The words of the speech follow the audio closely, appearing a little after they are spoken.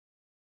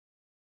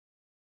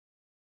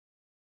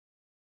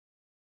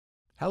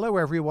Hello,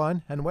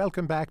 everyone, and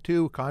welcome back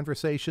to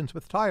Conversations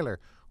with Tyler.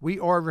 We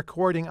are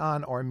recording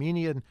on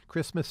Armenian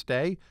Christmas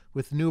Day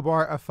with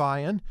Noubar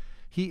Afeyan.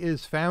 He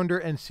is founder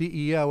and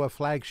CEO of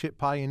Flagship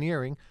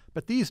Pioneering,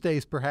 but these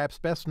days perhaps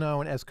best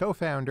known as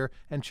co-founder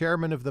and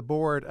chairman of the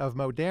board of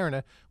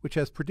Moderna, which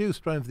has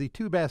produced one of the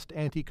two best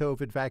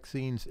anti-COVID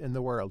vaccines in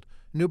the world.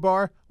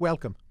 Noubar,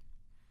 welcome.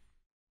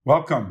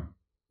 Welcome.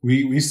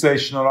 We say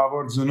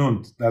Shnoravor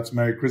Zununt, that's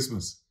Merry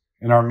Christmas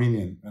in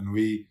Armenian, and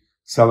we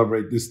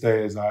celebrate this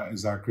day as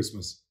our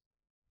Christmas.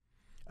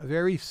 A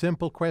very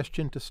simple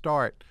question to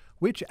start.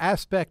 Which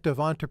aspect of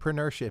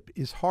entrepreneurship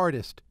is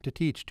hardest to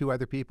teach to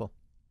other people?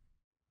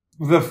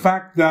 The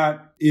fact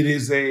that it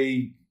is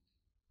a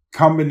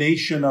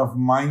combination of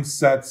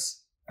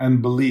mindsets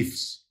and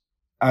beliefs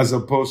as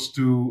opposed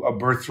to a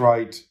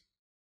birthright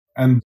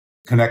and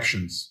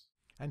connections.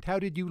 And how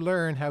did you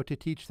learn how to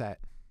teach that?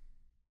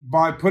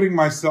 By putting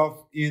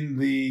myself in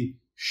the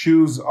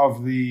shoes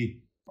of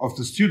the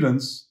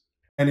students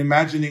and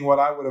imagining what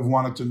I would have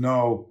wanted to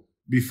know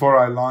before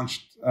I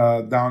launched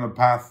down a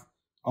path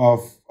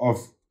of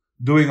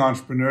doing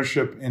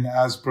entrepreneurship in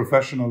as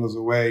professional as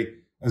a way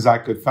as I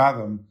could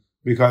fathom.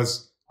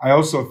 Because I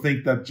also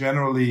think that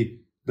generally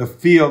the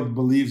field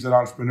believes that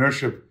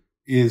entrepreneurship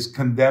is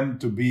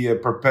condemned to be a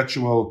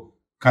perpetual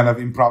kind of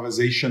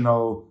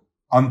improvisational,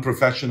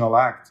 unprofessional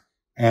act.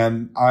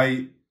 And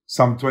I,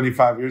 some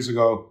 25 years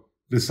ago,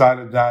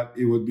 decided that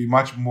it would be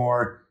much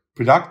more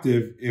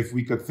productive if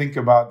we could think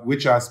about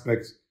which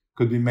aspects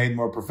could be made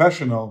more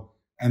professional.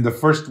 And the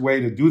first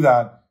way to do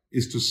that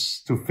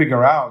is to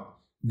figure out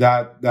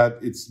that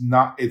it's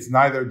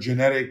neither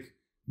genetic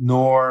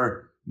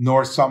nor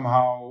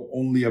somehow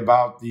only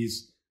about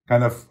these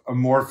kind of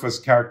amorphous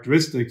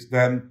characteristics.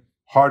 Then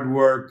hard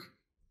work,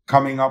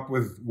 coming up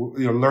with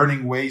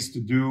learning ways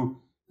to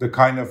do the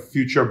kind of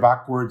future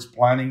backwards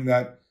planning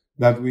that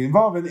we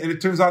involve in. And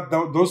it turns out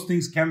those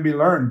things can be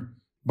learned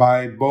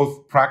by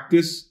both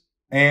practice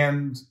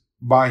and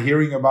by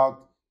hearing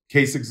about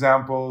case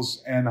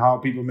examples and how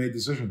people made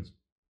decisions.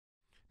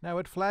 Now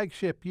at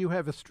Flagship, you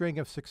have a string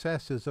of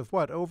successes of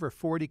over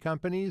 40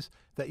 companies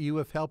that you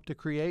have helped to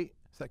create.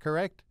 Is that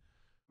correct?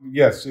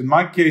 Yes. In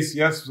my case,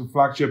 yes,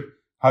 Flagship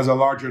has a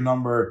larger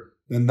number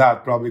than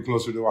that, probably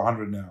closer to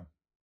 100 now.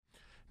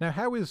 Now,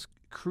 how is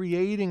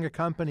creating a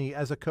company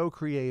as a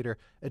co-creator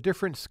a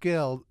different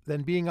skill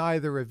than being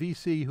either a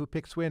VC who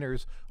picks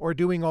winners or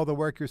doing all the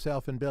work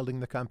yourself in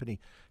building the company?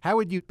 How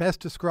would you best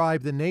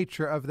describe the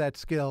nature of that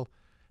skill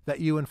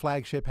that you and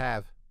Flagship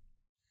have?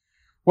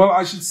 Well,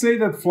 I should say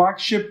that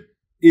Flagship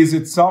is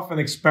itself an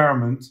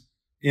experiment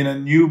in a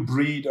new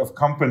breed of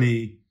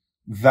company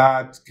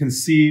that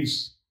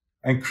conceives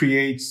and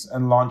creates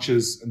and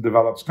launches and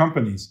develops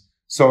companies.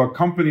 So a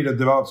company that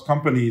develops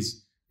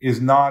companies is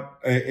not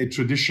a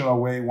traditional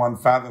way one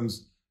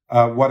fathoms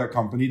what a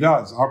company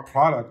does. Our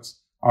products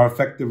are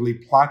effectively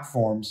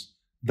platforms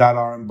that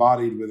are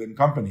embodied within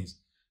companies.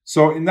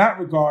 So in that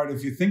regard,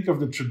 if you think of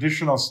the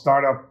traditional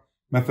startup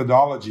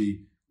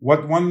methodology,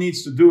 what one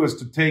needs to do is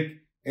to take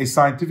a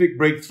scientific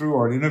breakthrough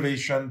or an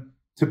innovation,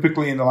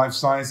 typically in the life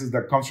sciences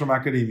that comes from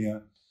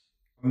academia,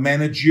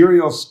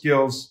 managerial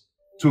skills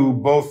to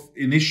both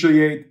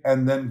initiate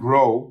and then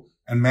grow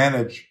and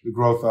manage the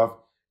growth of,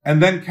 and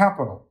then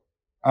capital.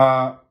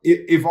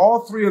 If all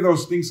three of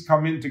those things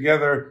come in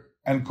together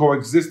and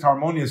coexist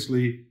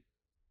harmoniously,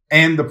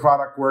 and the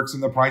product works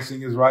and the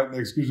pricing is right and the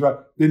execution is right,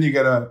 then you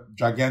get a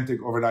gigantic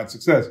overnight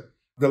success.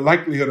 The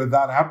likelihood of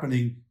that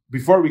happening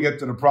before we get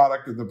to the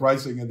product and the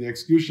pricing and the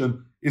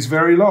execution is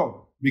very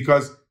low,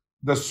 because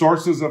the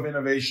sources of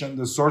innovation,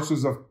 the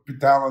sources of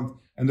talent,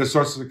 and the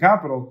sources of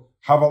capital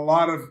have a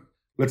lot of,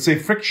 let's say,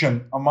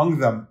 friction among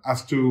them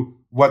as to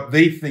what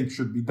they think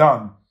should be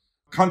done.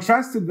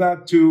 Contrasted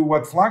that to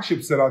what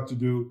Flagship set out to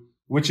do,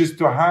 which is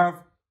to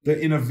have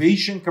the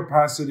innovation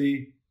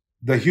capacity,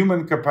 the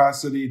human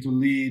capacity to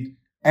lead,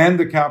 and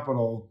the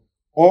capital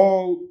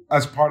all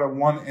as part of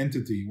one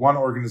entity, one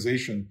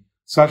organization,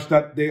 such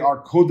that they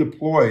are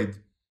co-deployed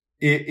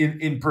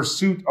in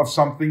pursuit of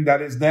something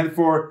that is then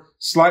for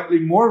slightly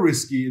more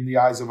risky in the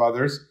eyes of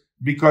others,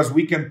 because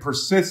we can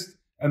persist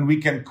and we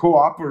can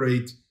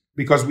cooperate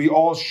because we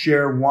all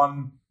share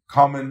one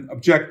common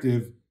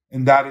objective,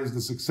 and that is the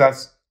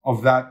success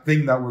of that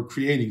thing that we're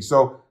creating.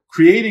 So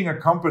creating a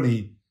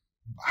company,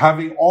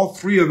 having all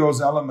three of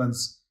those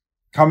elements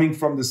coming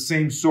from the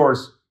same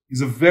source,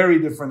 is a very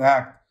different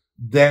act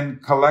than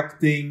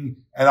collecting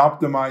and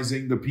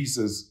optimizing the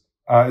pieces.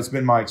 It's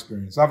been my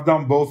experience. I've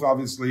done both,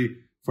 obviously,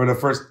 for the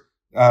first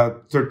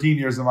 13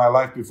 years of my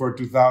life before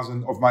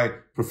 2000, of my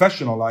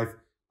professional life.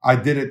 I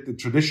did it the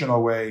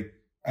traditional way.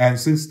 And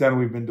since then,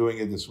 we've been doing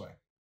it this way.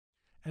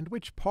 And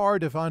which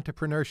part of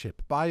entrepreneurship,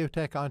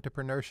 biotech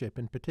entrepreneurship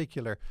in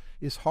particular,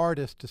 is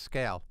hardest to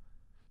scale?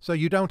 So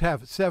you don't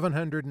have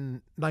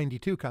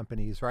 792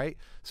 companies, right?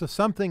 So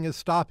something is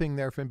stopping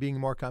there from being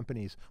more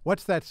companies.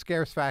 What's that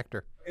scarce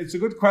factor? It's a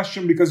good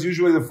question, because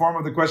usually the form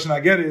of the question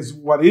I get is,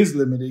 what is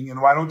limiting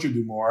and why don't you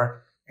do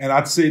more? And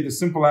I'd say the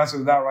simple answer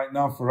to that right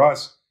now for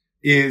us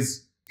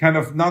is kind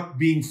of not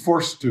being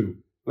forced to.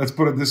 Let's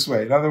put it this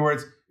way. In other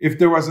words, if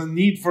there was a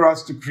need for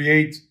us to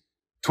create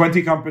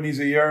 20 companies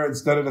a year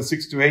instead of the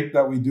 6 to 8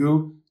 that we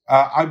do,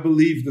 I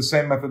believe the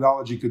same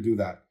methodology could do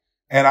that.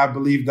 And I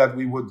believe that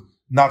we would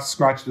not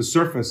scratch the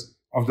surface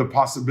of the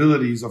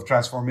possibilities of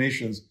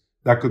transformations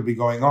that could be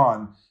going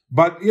on.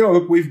 But,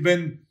 look, we've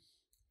been,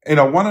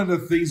 one of the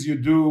things you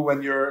do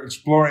when you're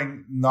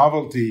exploring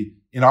novelty,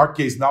 in our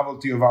case,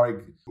 novelty of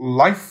our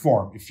life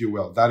form, if you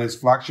will, that is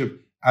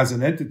Flagship as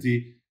an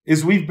entity,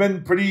 is we've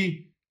been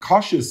pretty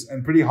cautious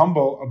and pretty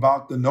humble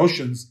about the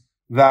notions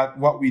that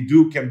what we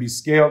do can be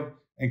scaled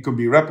and can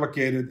be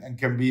replicated and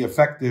can be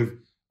effective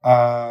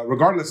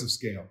regardless of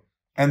scale.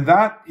 And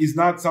that is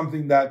not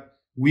something that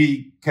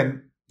we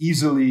can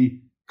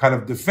easily kind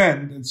of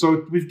defend. And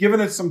so we've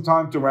given it some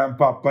time to ramp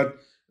up. But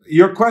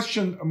your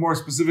question more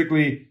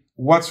specifically,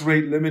 what's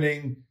rate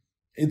limiting?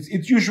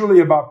 It's usually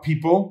about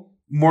people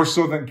more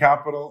so than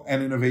capital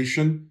and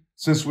innovation,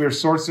 since we're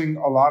sourcing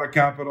a lot of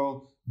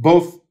capital,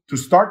 both to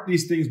start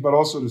these things, but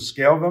also to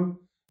scale them.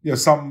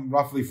 Some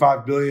roughly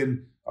 5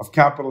 billion of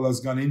capital has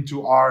gone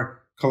into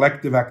our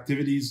collective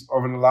activities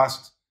over the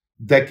last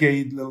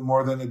decade, a little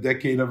more than a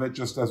decade of it,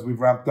 just as we've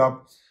ramped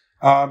up.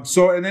 And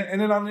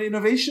then on the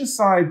innovation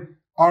side,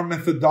 our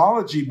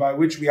methodology by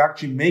which we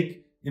actually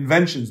make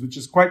inventions, which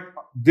is quite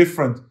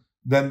different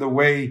than the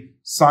way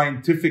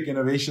scientific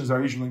innovations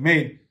are usually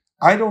made,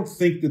 I don't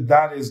think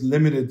that is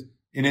limited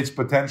in its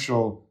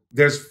potential.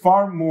 There's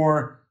far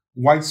more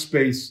white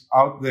space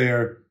out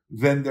there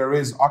than there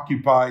is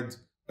occupied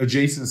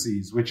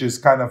adjacencies, which is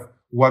kind of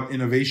what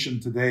innovation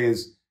today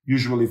is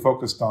usually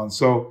focused on.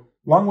 So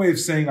long way of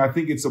saying, I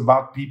think it's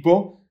about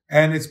people,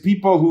 and it's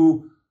people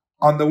who,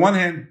 on the one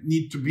hand,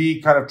 need to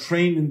be kind of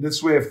trained in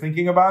this way of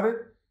thinking about it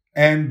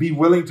and be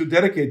willing to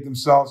dedicate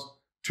themselves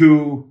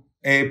to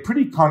a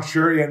pretty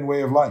contrarian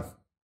way of life.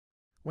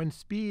 When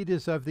speed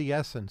is of the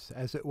essence,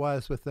 as it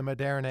was with the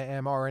Moderna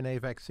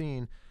mRNA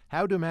vaccine,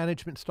 how do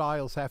management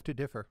styles have to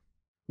differ?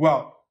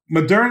 Well,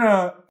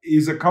 Moderna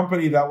is a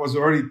company that was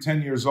already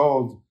 10 years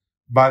old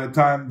by the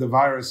time the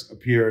virus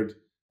appeared.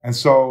 And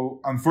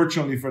so,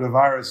 unfortunately for the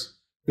virus,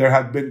 there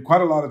had been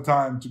quite a lot of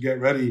time to get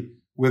ready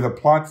with a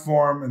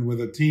platform and with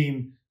a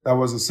team that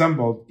was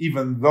assembled,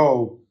 even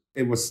though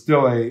it was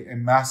still a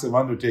massive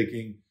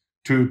undertaking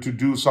to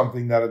do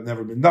something that had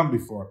never been done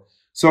before.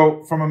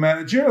 So from a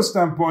managerial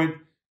standpoint,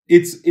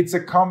 it's a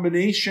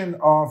combination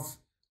of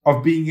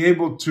being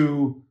able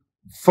to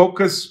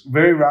focus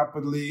very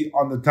rapidly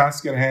on the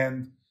task at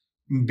hand,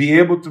 be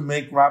able to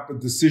make rapid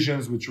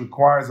decisions, which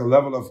requires a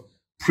level of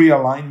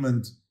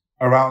pre-alignment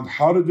around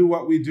how to do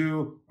what we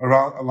do,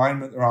 around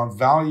alignment, around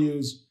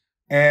values,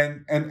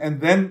 and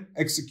then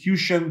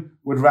execution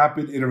with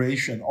rapid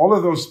iteration. All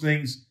of those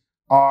things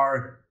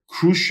are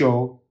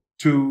crucial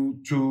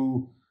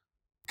to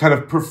kind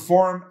of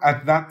perform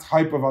at that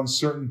type of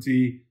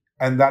uncertainty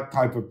and that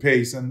type of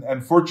pace.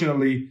 And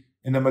fortunately,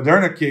 in the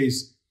Moderna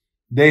case,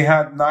 they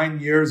had 9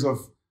 years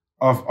of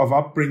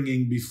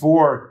upbringing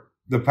before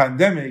the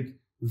pandemic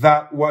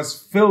that was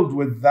filled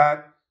with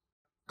that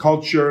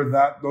culture,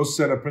 those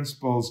set of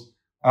principles.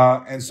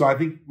 And so I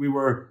think we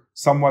were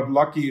somewhat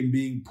lucky in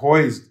being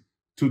poised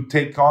to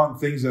take on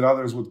things that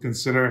others would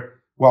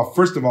consider, well,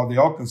 first of all, they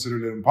all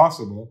considered it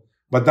impossible,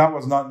 but that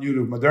was not new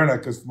to Moderna,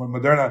 because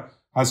Moderna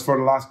has for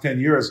the last 10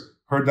 years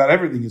heard that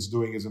everything it's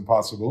doing is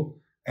impossible,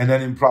 and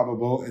then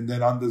improbable, and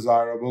then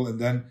undesirable,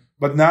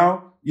 but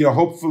now,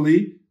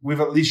 hopefully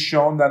we've at least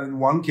shown that in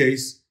one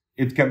case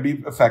it can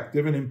be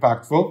effective and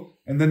impactful,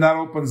 and then that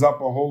opens up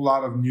a whole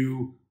lot of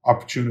new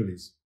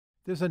opportunities.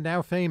 There's a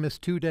now famous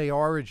 2-day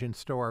origin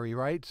story,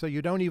 right? So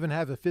you don't even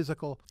have a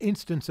physical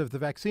instance of the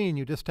vaccine.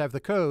 You just have the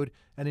code,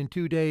 and in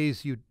 2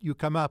 days you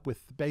come up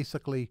with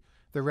basically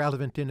the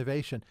relevant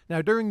innovation.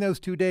 Now, during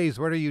those 2 days,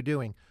 what are you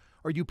doing?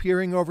 Are you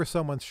peering over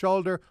someone's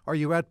shoulder? Are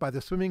you out by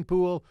the swimming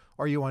pool?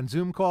 Are you on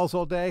Zoom calls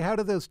all day? How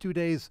do those 2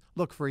 days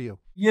look for you?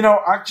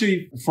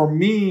 Actually, for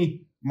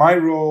me, my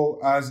role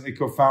as a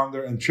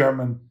co-founder and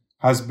chairman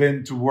has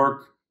been to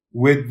work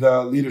with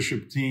the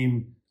leadership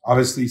team,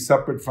 obviously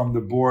separate from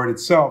the board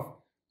itself,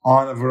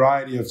 on a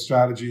variety of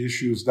strategy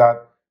issues that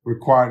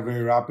required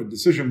very rapid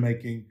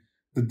decision-making.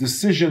 The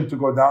decision to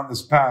go down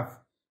this path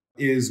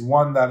is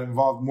one that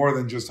involved more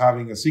than just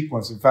having a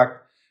sequence. In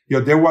fact,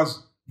 there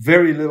was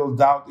very little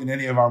doubt in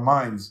any of our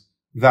minds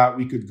that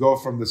we could go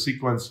from the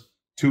sequence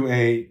to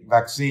a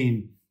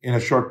vaccine in a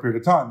short period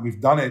of time.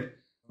 We've done it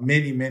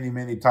many, many,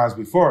 many times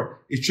before.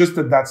 It's just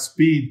that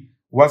speed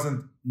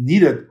wasn't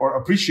needed or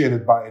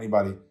appreciated by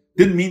anybody.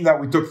 Didn't mean that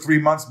we took 3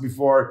 months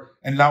before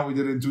and now we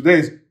did it in 2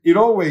 days. It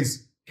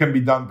always can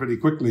be done pretty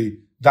quickly,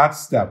 that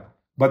step.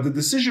 But the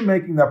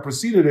decision-making that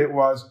preceded it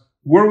was,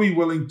 were we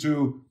willing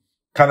to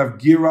kind of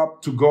gear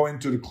up to go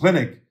into the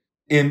clinic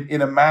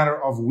in a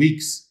matter of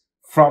weeks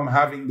from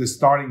having the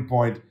starting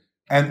point?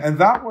 And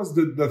that was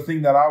the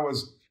thing that I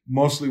was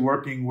mostly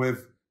working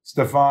with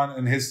Stefan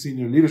and his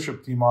senior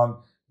leadership team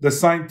on. The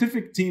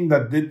scientific team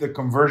that did the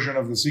conversion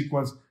of the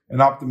sequence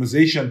and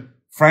optimization,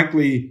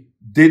 frankly,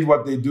 did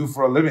what they do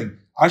for a living.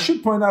 I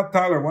should point out,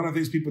 Tyler, one of the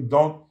things people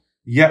don't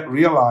yet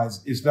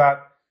realize is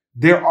that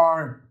there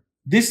are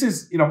this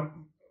is,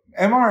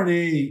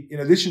 mRNA, in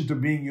addition to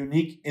being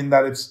unique in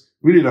that it's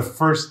really the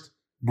first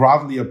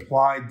broadly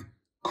applied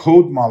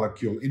code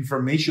molecule,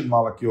 information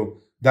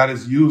molecule that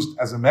is used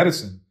as a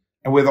medicine.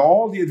 And with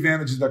all the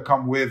advantages that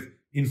come with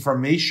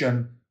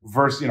information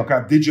versus,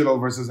 kind of digital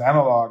versus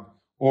analog,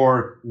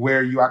 or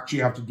where you actually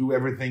have to do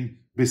everything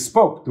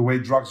bespoke, the way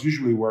drugs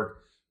usually work.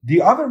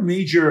 The other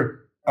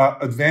major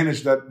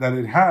advantage that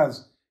it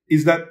has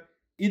is that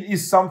it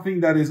is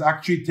something that is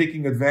actually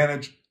taking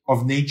advantage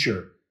of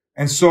nature.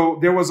 And so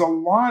there was a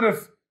lot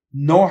of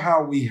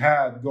know-how we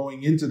had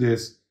going into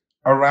this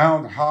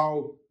around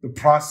how the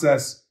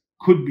process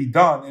could be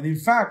done. And in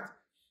fact,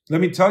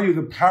 let me tell you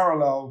the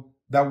parallel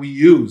that we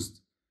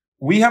used.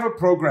 We have a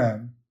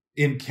program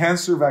in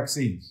cancer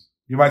vaccines.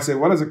 You might say,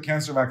 what does a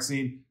cancer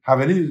vaccine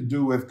have anything to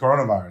do with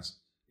coronavirus?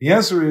 The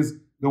answer is,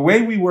 the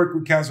way we work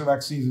with cancer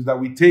vaccines is that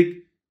we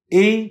take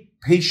a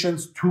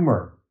patient's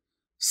tumor,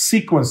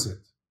 sequence it,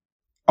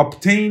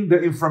 obtain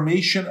the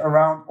information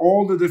around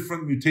all the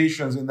different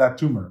mutations in that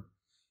tumor,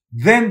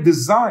 then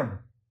design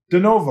de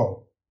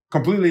novo,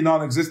 completely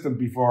non-existent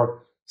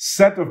before,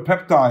 set of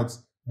peptides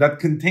that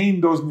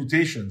contain those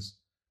mutations,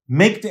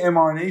 make the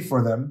mRNA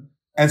for them,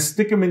 and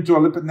stick them into a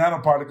lipid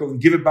nanoparticle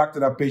and give it back to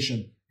that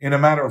patient in a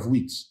matter of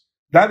weeks.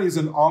 That is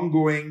has been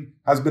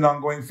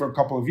ongoing for a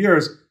couple of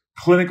years,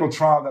 clinical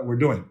trial that we're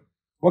doing.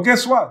 Well,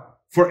 guess what?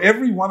 For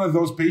every one of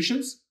those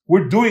patients,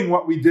 we're doing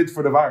what we did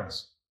for the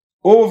virus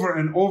over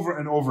and over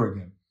and over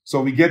again.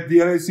 So we get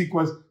DNA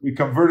sequence, we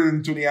convert it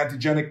into the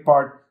antigenic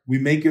part, we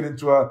make it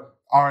into a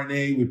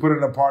RNA, we put it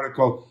in a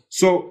particle.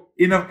 So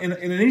in an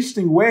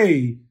interesting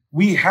way,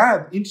 we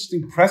had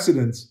interesting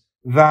precedents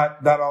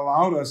that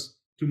allowed us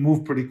to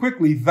move pretty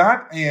quickly.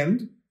 That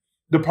and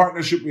the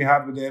partnership we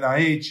had with the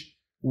NIH,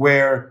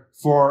 where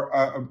for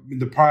in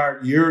the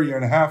prior year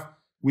and a half,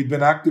 we'd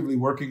been actively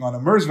working on a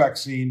MERS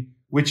vaccine,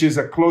 which is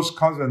a close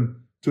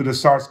cousin to the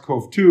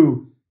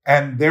SARS-CoV-2.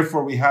 And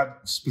therefore, we had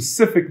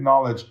specific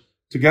knowledge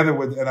together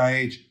with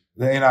NIH,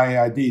 the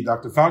NIAID,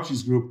 Dr.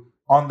 Fauci's group,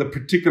 on the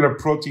particular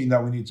protein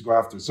that we need to go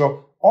after.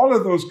 So all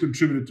of those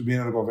contributed to being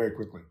able to go very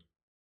quickly.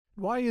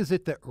 Why is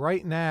it that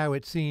right now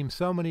it seems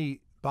so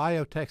many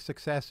biotech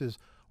successes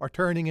are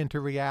turning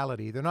into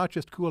reality? They're not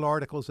just cool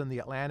articles in the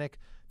Atlantic.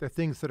 They're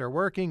things that are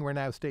working. We're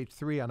now stage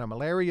 3 on a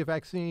malaria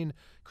vaccine,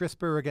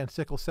 CRISPR against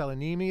sickle cell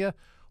anemia.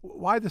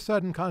 Why the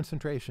sudden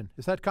concentration?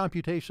 Is that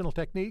computational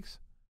techniques?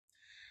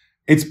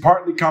 It's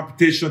partly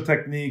computational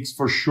techniques,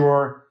 for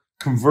sure.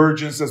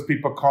 Convergence, as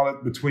people call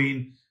it,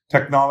 between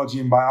technology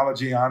and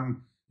biology. I've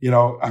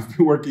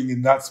been working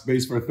in that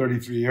space for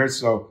 33 years,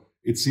 so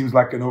it seems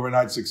like an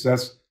overnight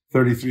success.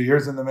 33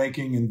 years in the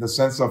making, in the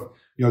sense of,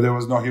 there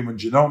was no human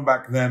genome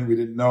back then. We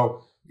didn't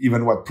know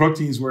even what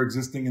proteins were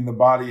existing in the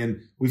body.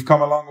 And we've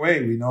come a long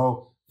way. We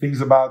know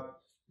things about,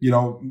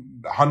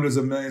 hundreds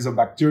of millions of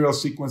bacterial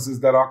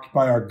sequences that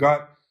occupy our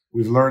gut.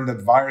 We've learned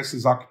that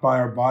viruses occupy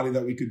our body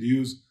that we could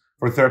use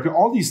for therapy.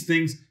 All these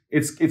things,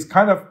 it's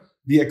kind of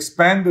the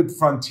expanded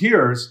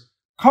frontiers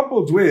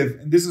coupled with,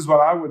 and this is what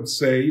I would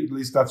say, at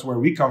least that's where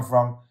we come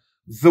from,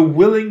 the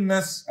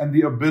willingness and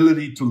the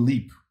ability to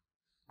leap,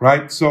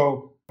 right?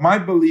 So my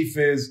belief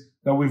is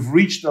that we've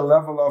reached a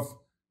level of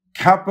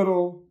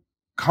capital,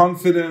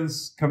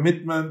 confidence,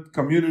 commitment,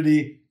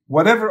 community,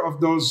 whatever of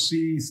those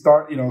C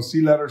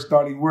letter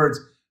starting words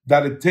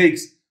that it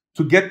takes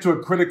to get to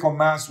a critical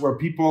mass where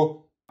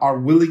people are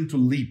willing to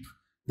leap.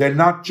 They're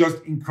not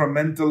just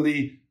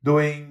incrementally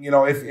doing,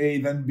 if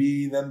A, then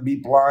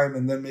B prime,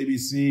 and then maybe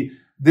C.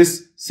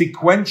 This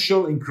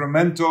sequential,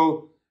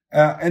 incremental,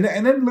 and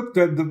then look,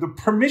 the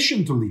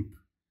permission to leap.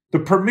 The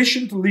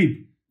permission to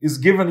leap is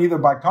given either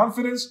by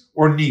confidence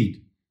or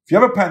need. If you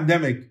have a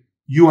pandemic,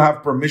 you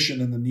have permission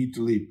and the need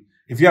to leap.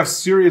 If you have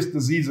serious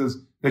diseases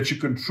that you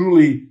can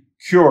truly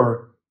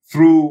cure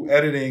through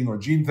editing or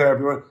gene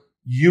therapy,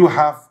 you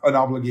have an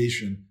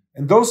obligation.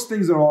 And those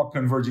things are all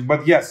converging.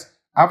 But yes,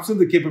 absent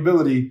the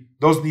capability,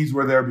 those needs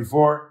were there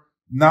before.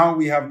 Now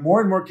we have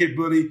more and more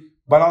capability.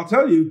 But I'll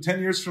tell you, 10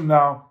 years from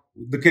now,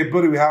 the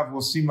capability we have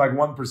will seem like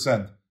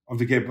 1% of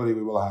the capability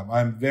we will have.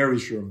 I'm very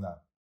sure of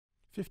that.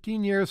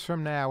 15 years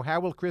from now, how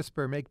will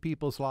CRISPR make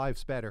people's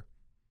lives better?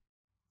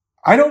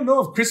 I don't know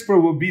if CRISPR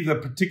will be the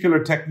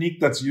particular technique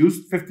that's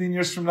used 15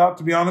 years from now,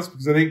 to be honest,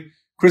 because I think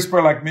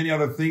CRISPR, like many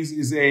other things,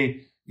 is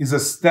a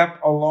step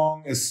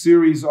along a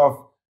series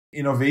of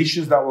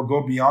innovations that will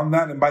go beyond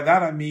that. And by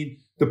that, I mean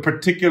the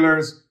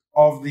particulars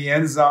of the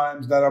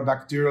enzymes that are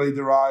bacterially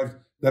derived,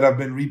 that have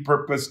been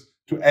repurposed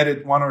to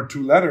edit 1 or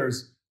 2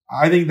 letters.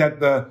 I think that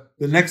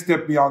the next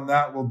step beyond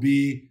that will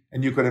be,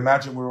 and you could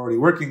imagine we're already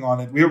working on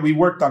it. We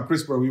worked on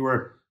CRISPR. We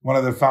were one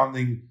of the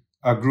founding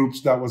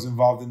groups that was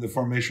involved in the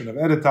formation of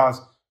Editas,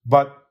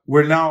 but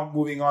we're now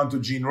moving on to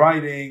gene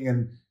writing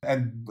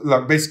and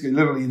like basically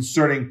literally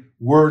inserting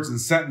words and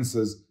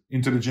sentences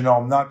into the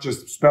genome, not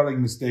just spelling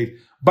mistakes.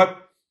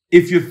 But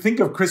if you think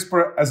of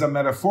CRISPR as a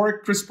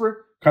metaphoric CRISPR,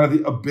 kind of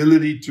the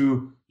ability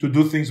to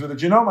do things with the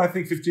genome, I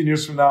think 15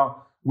 years from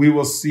now, we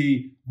will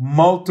see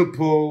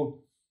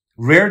multiple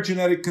rare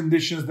genetic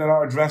conditions that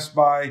are addressed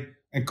by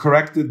and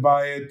corrected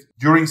by it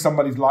during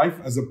somebody's life,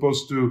 as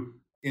opposed to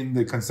in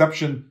the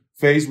conception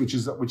phase, which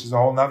is a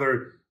whole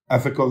other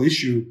ethical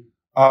issue.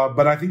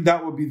 But I think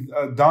that will be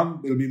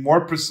done. It'll be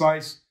more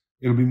precise.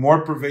 It'll be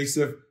more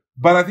pervasive.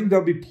 But I think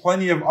there'll be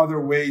plenty of other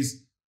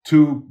ways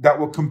that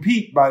will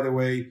compete, by the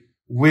way,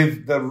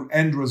 with the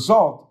end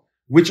result,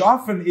 which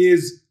often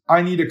is,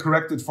 I need a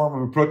corrected form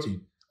of a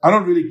protein. I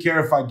don't really care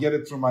if I get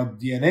it through my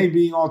DNA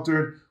being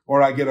altered,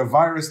 or I get a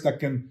virus that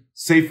can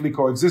safely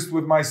coexist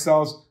with my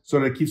cells so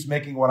that it keeps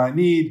making what I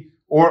need,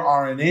 or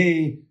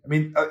RNA. I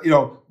mean,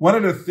 one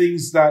of the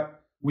things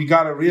that we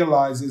got to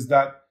realize is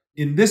that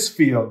in this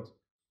field,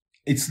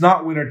 it's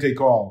not winner take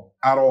all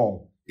at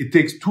all. It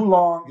takes too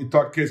long.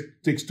 It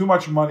takes too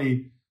much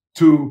money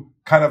to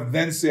kind of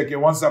then say, okay,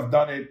 once I've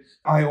done it,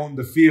 I own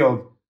the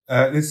field.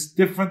 It's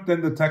different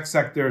than the tech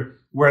sector,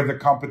 where the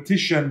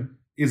competition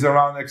is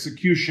around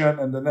execution.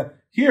 And then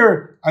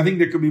here, I think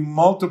there could be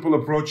multiple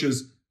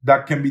approaches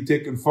that can be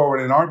taken forward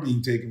and are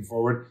being taken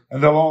forward,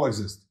 and they'll all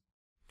exist.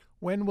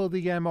 When will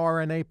the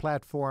mRNA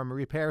platform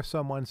repair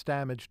someone's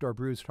damaged or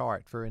bruised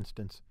heart, for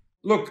instance?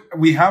 Look,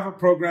 we have a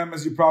program,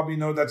 as you probably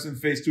know, that's in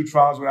phase 2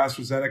 trials with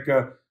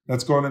AstraZeneca,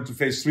 that's going into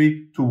phase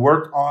 3 to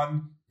work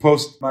on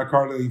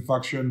post-myocardial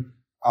infarction,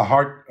 a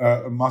heart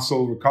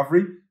muscle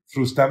recovery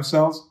through stem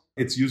cells.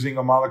 It's using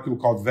a molecule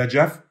called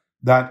VEGF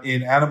that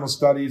in animal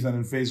studies and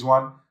in phase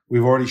 1,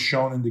 we've already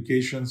shown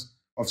indications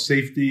of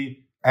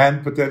safety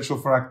and potential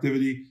for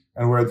activity,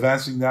 and we're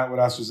advancing that with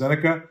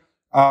AstraZeneca.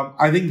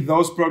 I think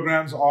those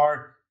programs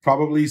are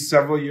probably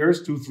several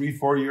years, 2, 3,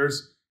 4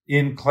 years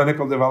in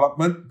clinical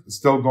development,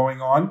 still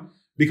going on,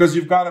 because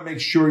you've got to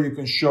make sure you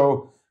can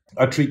show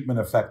a treatment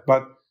effect.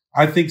 But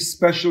I think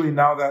especially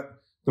now that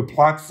the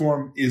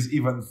platform is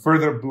even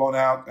further blown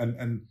out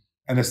and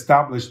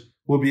established,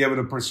 we'll be able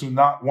to pursue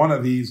not one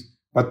of these,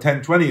 but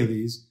 10, 20 of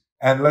these.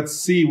 And let's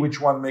see which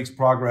one makes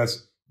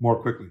progress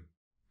more quickly.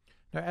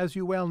 Now, as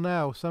you well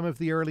know, some of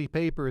the early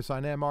papers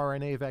on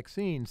mRNA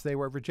vaccines, they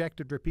were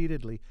rejected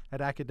repeatedly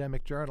at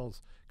academic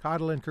journals.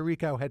 Katalin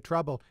Karikó had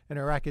trouble in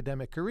her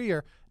academic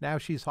career. Now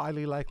she's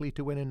highly likely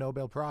to win a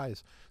Nobel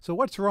Prize. So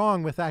what's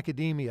wrong with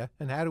academia,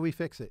 and how do we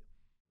fix it?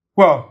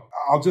 Well,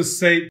 I'll just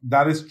say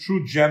that is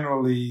true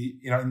generally.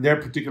 In their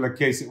particular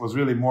case, it was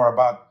really more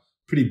about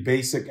pretty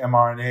basic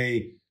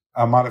mRNA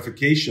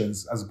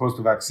modifications as opposed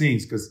to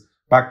vaccines, because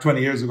back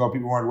 20 years ago,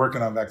 people weren't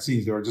working on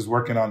vaccines. They were just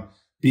working on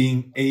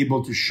being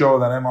able to show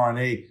that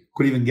mRNA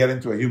could even get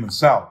into a human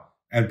cell.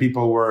 And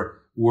people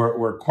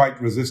were quite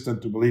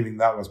resistant to believing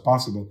that was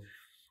possible.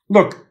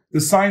 Look,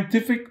 the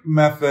scientific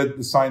method,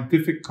 the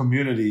scientific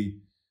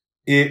community,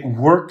 it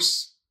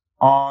works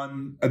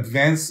on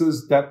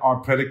advances that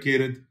are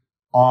predicated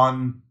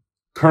on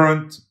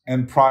current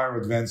and prior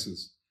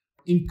advances.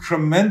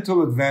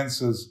 Incremental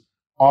advances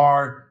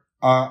are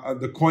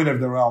the coin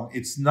of the realm.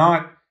 It's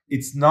not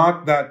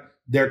that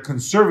they're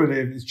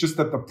conservative. It's just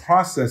that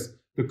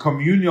the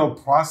communal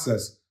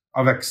process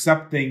of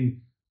accepting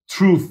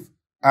truth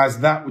as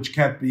that which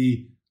can't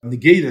be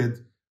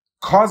negated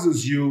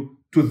causes you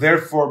to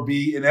therefore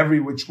be in every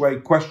which way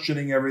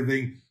questioning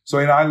everything. So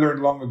I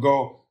learned long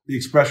ago the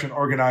expression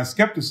organized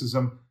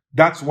skepticism.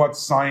 That's what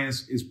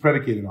science is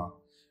predicated on.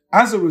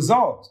 As a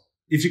result,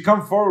 if you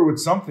come forward with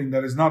something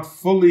that is not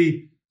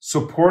fully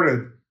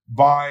supported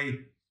by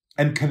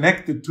and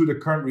connected to the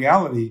current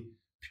reality,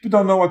 people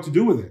don't know what to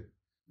do with it.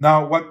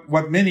 Now,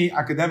 what many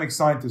academic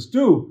scientists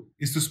do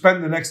is to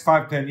spend the next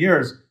 5, 10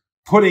 years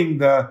putting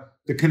the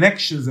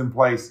connections in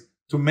place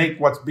to make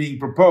what's being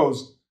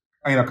proposed,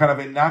 kind of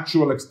a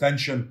natural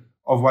extension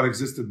of what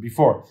existed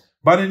before.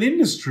 But in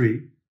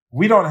industry,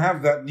 we don't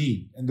have that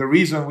need. And the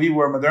reason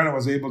Moderna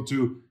was able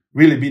to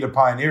really be the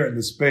pioneer in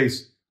this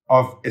space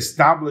of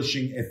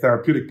establishing a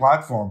therapeutic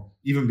platform,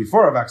 even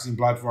before a vaccine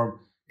platform,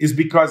 is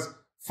because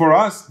for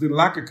us, the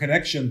lack of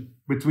connection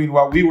between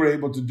what we were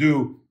able to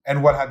do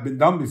and what had been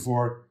done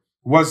before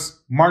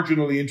was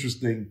marginally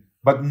interesting,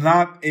 but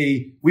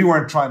we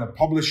weren't trying to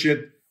publish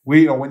it.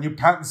 When you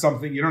patent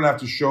something, you don't have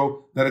to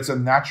show that it's a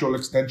natural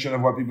extension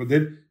of what people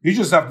did. You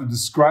just have to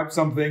describe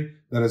something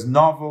that is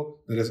novel,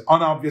 that is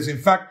unobvious. In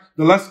fact,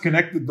 the less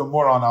connected, the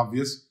more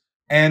unobvious,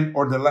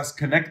 or the less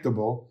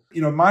connectable.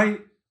 My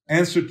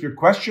answer to your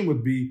question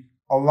would be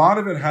a lot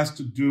of it has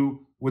to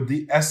do with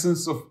the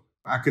essence of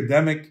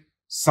academic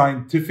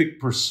scientific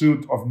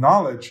pursuit of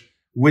knowledge,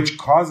 which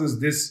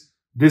causes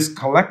this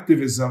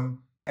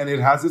collectivism, and it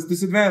has its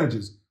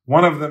disadvantages.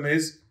 One of them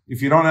is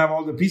if you don't have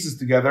all the pieces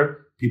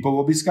together, people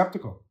will be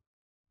skeptical.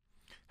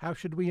 How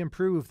should we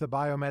improve the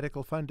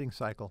biomedical funding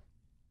cycle?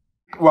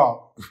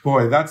 Well,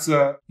 boy, that's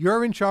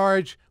You're in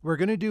charge. We're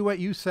going to do what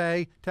you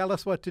say. Tell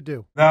us what to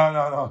do.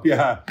 No.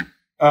 Yeah.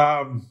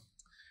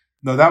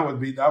 No, that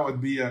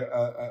would be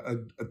a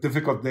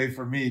difficult day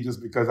for me,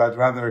 just because I'd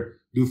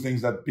rather do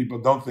things that people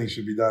don't think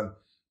should be done.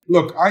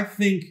 Look,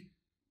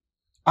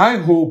 I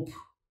hope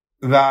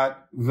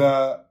that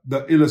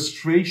the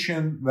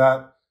illustration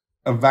that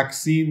a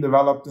vaccine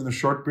developed in a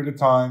short period of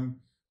time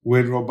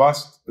with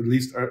robust, at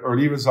least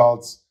early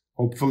results,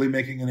 hopefully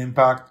making an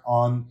impact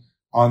on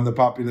the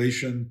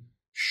population,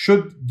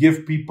 should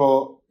give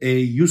people a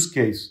use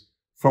case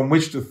from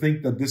which to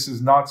think that this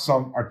is not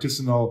some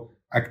artisanal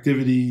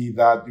activity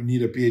that you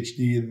need a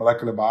PhD in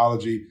molecular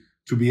biology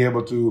to be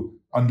able to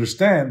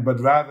understand, but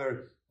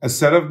rather a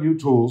set of new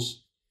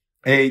tools,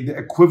 the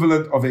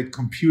equivalent of a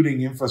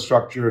computing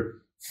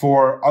infrastructure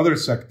for other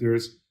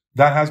sectors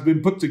that has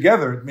been put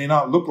together. It may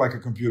not look like a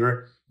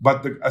computer,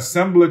 but the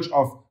assemblage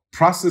of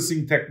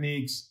processing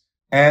techniques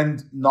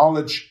and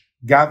knowledge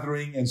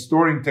gathering and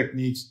storing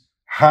techniques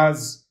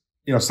has,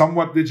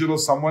 somewhat digital,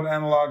 somewhat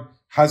analog,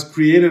 has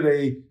created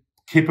a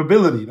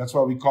capability. That's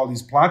why we call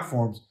these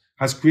platforms,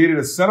 has created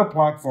a set of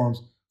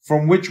platforms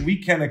from which we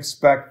can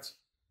expect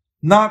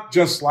not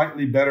just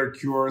slightly better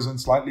cures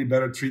and slightly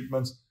better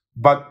treatments,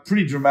 but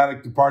pretty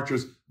dramatic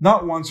departures,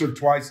 not once or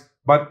twice,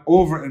 but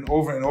over and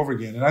over and over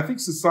again. And I think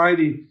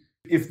society,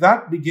 if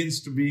that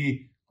begins to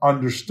be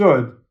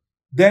understood,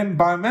 then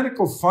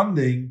biomedical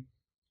funding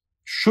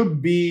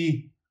should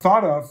be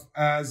thought of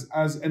as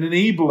an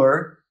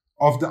enabler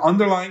of the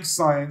underlying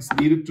science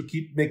needed to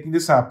keep making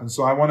this happen.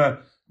 So I want to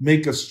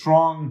make a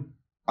strong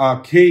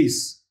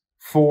case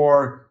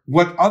for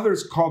what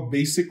others call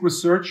basic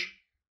research,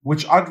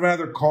 which I'd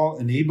rather call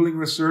enabling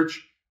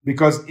research,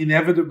 because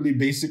inevitably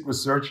basic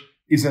research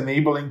is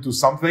enabling to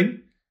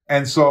something.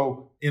 And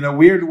so in a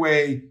weird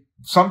way,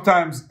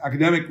 sometimes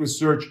academic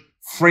research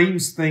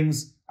frames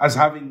things as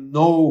having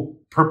no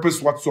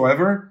purpose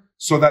whatsoever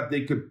so that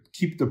they could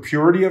keep the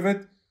purity of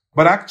it.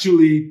 But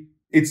actually,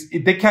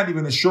 they can't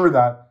even assure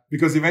that,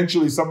 because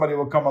eventually somebody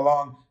will come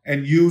along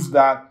and use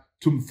that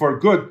for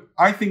good.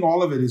 I think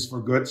all of it is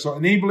for good. So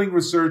enabling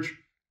research,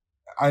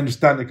 I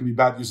understand there can be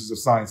bad uses of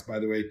science, by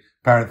the way.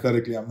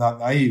 Parenthetically, I'm not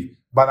naive,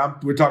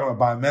 but we're talking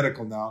about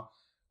biomedical now.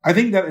 I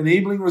think that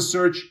enabling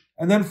research,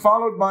 and then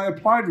followed by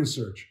applied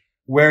research,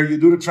 where you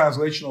do the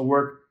translational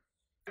work,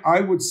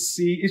 I would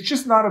see it's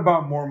just not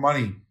about more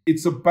money.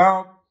 It's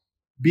about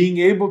being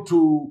able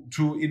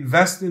to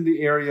invest in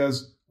the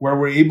areas where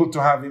we're able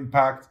to have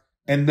impact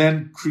and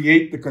then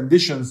create the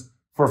conditions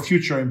for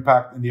future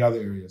impact in the other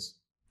areas.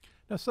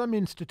 Now, some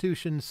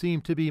institutions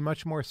seem to be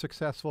much more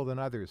successful than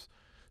others.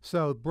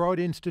 So Broad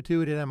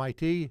Institute at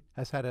MIT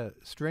has had a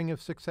string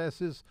of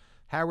successes.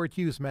 Howard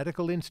Hughes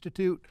Medical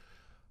Institute.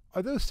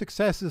 Are those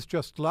successes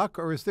just luck,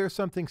 or is there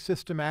something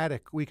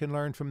systematic we can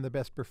learn from the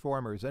best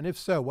performers? And if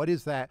so, what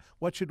is that?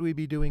 What should we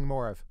be doing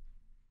more of?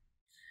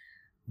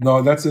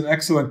 No, that's an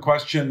excellent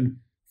question.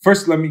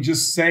 First, let me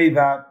just say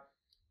that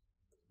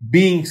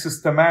being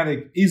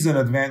systematic is an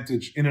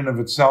advantage in and of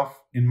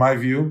itself, in my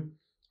view.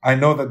 I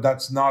know that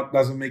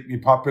doesn't make me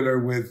popular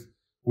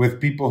with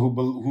people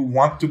who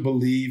want to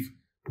believe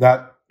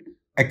that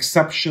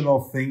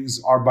exceptional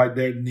things are by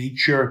their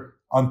nature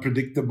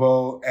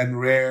unpredictable and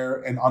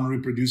rare and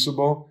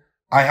unreproducible.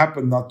 I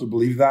happen not to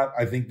believe that.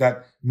 I think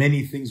that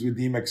many things we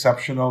deem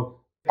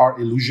exceptional are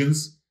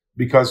illusions,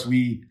 because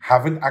we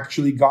haven't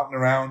actually gotten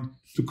around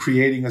to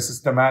creating a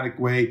systematic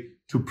way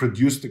to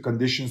produce the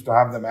conditions to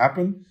have them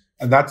happen.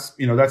 And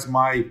that's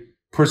my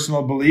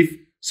personal belief.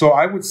 So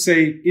I would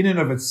say in and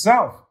of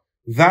itself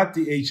that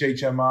the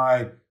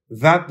HHMI,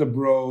 that the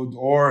Broad,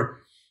 or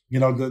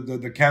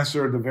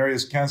the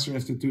various cancer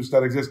institutes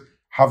that exist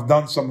have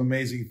done some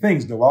amazing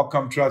things. The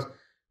Wellcome Trust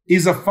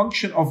is a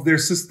function of their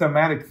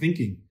systematic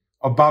thinking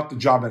about the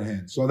job at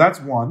hand. So that's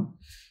one.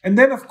 And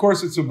then, of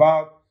course, it's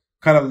about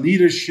kind of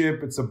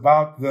leadership. It's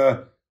about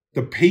the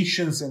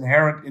patience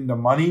inherent in the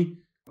money.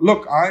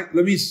 Look,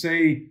 let me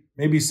say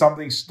maybe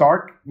something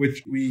stark,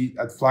 which we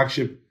at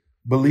Flagship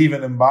believe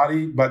and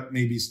embody, but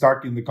maybe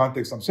stark in the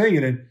context I'm saying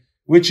it in,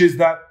 which is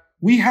that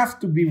we have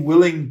to be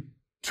willing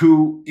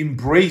to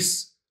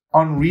embrace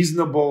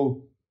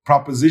unreasonable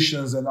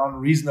propositions and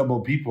unreasonable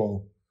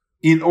people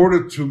in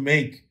order to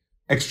make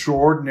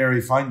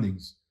extraordinary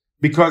findings.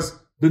 Because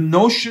the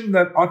notion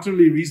that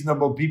utterly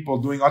reasonable people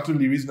doing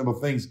utterly reasonable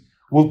things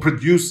will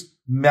produce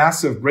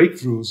massive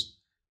breakthroughs,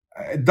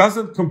 it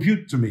doesn't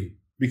compute to me.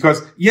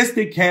 Because yes,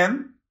 they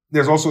can.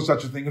 There's also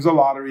such a thing as a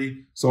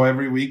lottery. So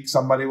every week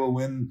somebody will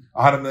win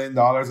 $100 million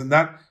and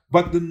that.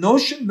 But the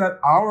notion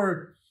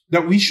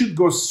that we should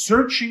go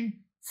searching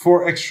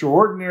for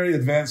extraordinary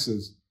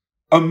advances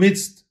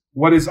amidst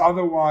what is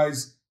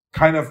otherwise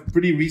kind of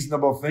pretty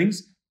reasonable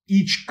things,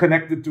 each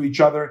connected to each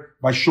other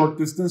by short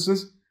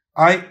distances,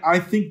 I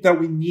think that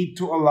we need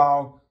to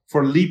allow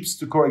for leaps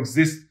to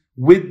coexist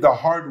with the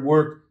hard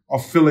work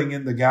of filling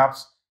in the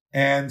gaps.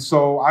 And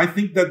so I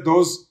think that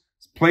those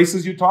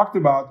places you talked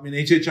about,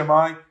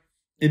 HHMI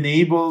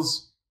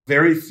enables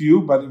very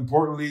few, but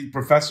importantly,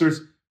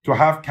 professors to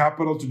have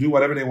capital to do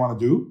whatever they want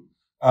to do.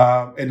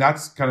 And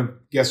that's kind of,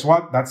 guess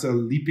what? That's a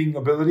leaping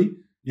ability,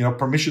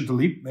 permission to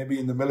leap, maybe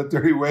in the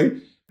military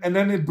way. And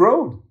then at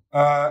Broad,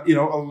 a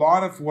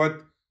lot of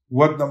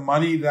what the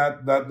money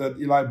that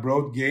Eli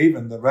Broad gave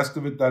and the rest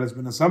of it that has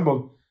been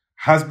assembled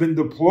has been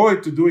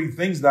deployed to doing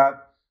things that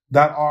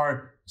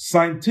are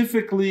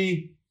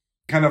scientifically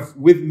kind of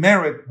with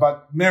merit,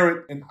 but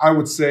merit, and I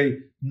would say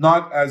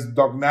not as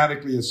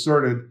dogmatically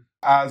asserted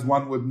as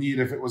one would need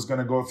if it was going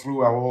to go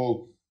through a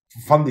whole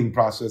funding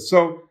process.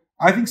 So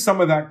I think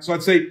some of that, so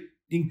I'd say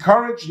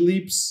encourage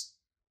leaps,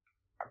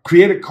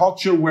 create a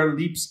culture where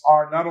leaps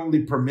are not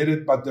only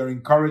permitted, but they're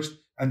encouraged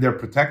and they're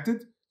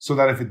protected, so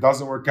that if it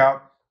doesn't work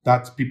out,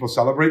 that people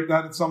celebrate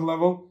that at some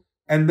level,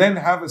 and then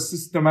have a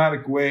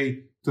systematic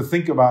way to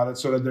think about it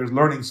so that there's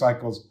learning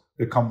cycles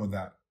that come with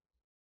that.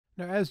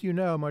 Now, as you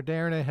know,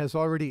 Moderna has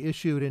already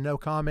issued a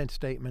no-comment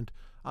statement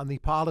on the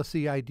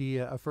policy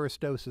idea of first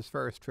doses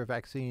first for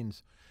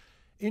vaccines.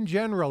 In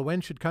general,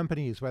 when should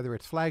companies, whether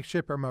it's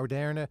Flagship or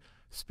Moderna,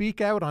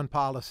 speak out on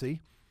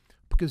policy?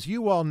 Because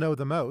you all know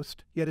the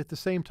most, yet at the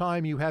same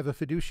time you have a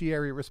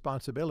fiduciary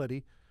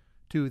responsibility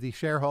to the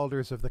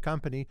shareholders of the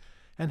company.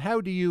 And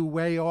how do you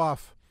weigh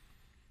off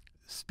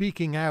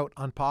speaking out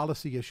on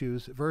policy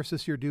issues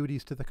versus your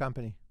duties to the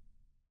company?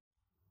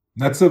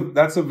 That's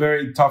a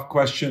very tough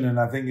question, and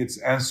I think it's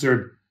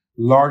answered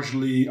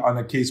largely on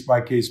a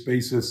case-by-case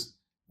basis,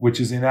 which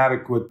is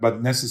inadequate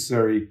but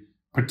necessary,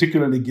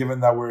 particularly given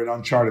that we're in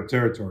uncharted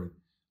territory.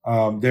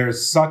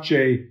 There's such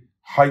a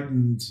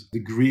heightened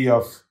degree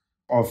of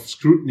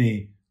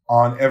scrutiny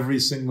on every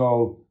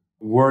single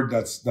word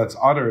that's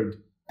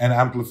uttered, and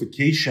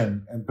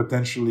amplification and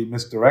potentially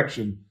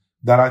misdirection,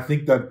 that I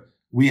think that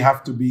we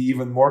have to be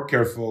even more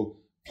careful.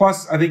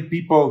 Plus, I think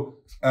people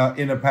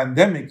in a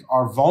pandemic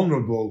are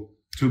vulnerable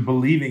to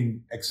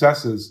believing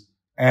excesses,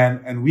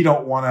 and we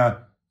don't want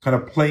to kind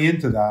of play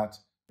into that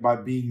by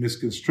being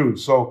misconstrued.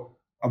 So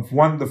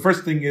the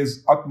first thing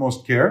is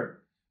utmost care.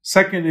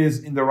 Second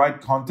is in the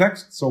right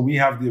context. So we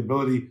have the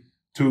ability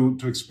to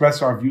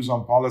express our views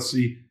on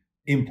policy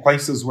in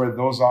places where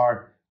those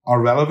are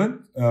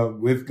relevant,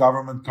 with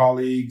government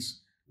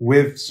colleagues,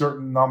 with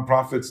certain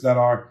nonprofits that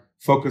are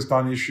focused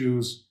on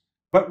issues.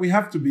 But we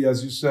have to be,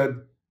 as you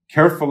said,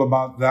 careful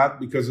about that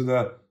because of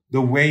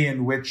the way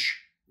in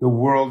which the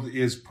world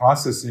is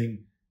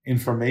processing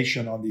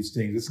information on these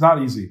things. It's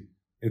not easy.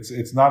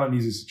 It's not an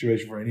easy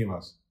situation for any of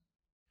us.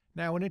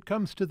 Now, when it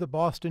comes to the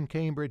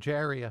Boston-Cambridge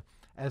area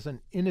as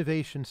an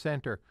innovation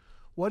center,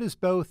 what is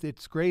both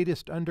its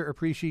greatest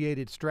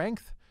underappreciated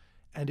strength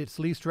and its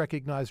least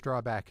recognized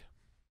drawback?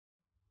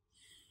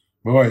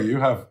 Boy,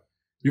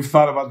 you've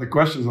thought about the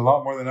questions a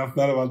lot more than I've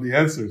thought about the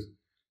answers.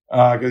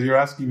 Because you're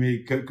asking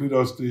me,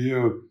 kudos to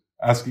you,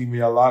 asking me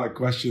a lot of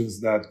questions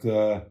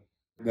that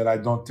I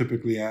don't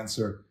typically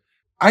answer.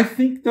 I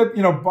think that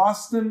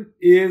Boston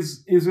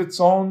is its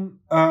own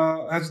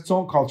has its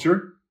own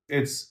culture.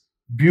 It's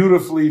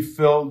beautifully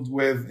filled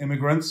with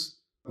immigrants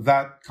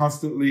that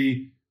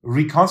constantly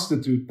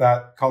reconstitute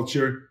that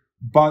culture,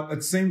 but at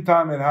the same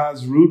time, it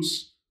has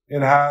roots.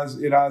 It has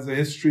a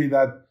history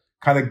that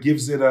kind of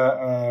gives it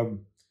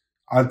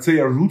I'd say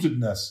a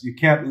rootedness. You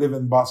can't live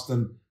in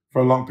Boston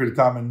for a long period of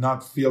time and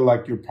not feel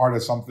like you're part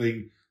of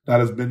something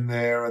that has been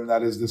there, and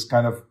that is this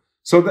kind of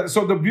so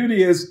the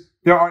beauty is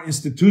there are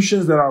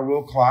institutions that are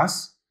world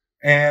class,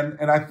 and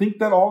I think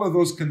that all of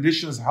those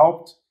conditions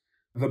helped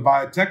the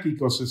biotech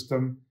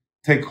ecosystem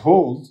take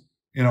hold.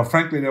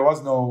 Frankly, there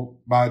was no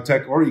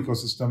biotech or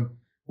ecosystem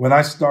when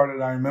I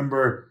started. I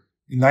remember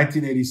in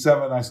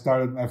 1987 I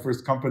started my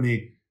first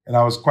company, and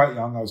I was quite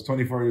young. I was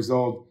 24 years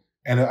old,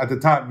 and at the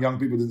time, young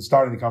people didn't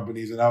start any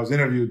companies. And I was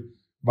interviewed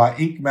by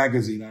Inc.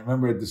 magazine. I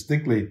remember it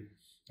distinctly.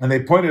 And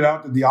they pointed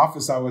out that the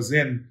office I was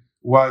in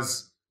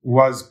was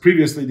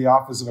previously the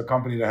office of a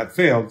company that had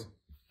failed.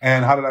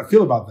 And how did I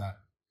feel about that?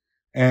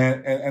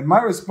 And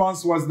my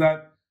response was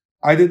that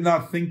I did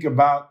not think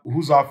about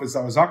whose office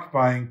I was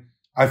occupying.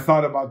 I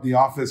thought about the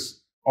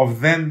office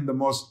of then the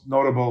most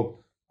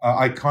notable,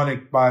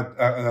 iconic,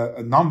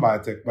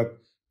 non-biotech, but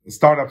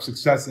startup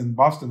success in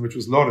Boston, which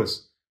was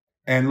Lotus.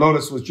 And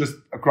Lotus was just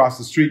across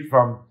the street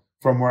from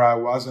where I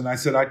was. And I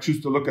said, I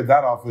choose to look at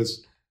that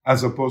office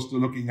as opposed to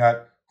looking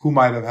at who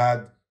might have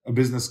had a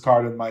business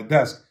card in my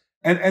desk.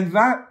 And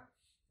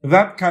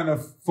that kind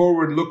of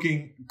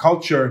forward-looking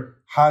culture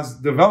has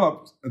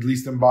developed, at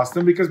least in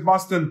Boston, because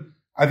Boston,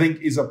 I think,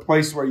 is a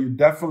place where you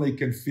definitely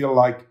can feel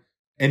like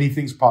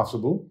anything's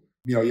possible.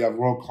 You have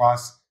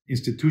world-class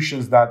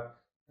institutions that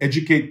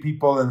educate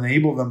people and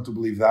enable them to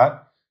believe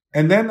that.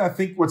 And then I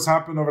think what's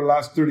happened over the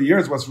last 30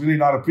 years, what's really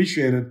not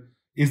appreciated,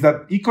 is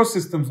that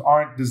ecosystems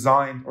aren't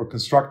designed or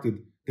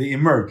constructed. They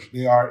emerge.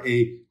 They are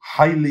a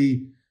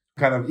highly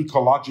kind of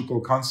ecological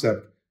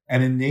concept.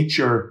 And in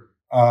nature,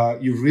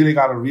 you've really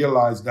got to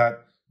realize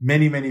that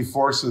many, many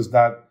forces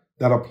that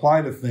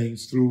apply to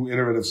things through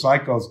iterative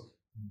cycles,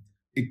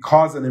 it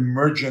cause an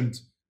emergent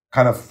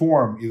kind of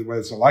form, either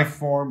whether it's a life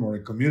form or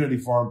a community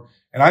form.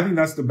 And I think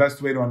that's the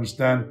best way to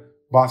understand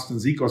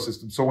Boston's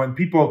ecosystem. So when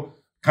people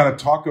kind of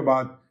talk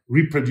about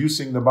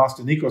reproducing the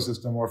Boston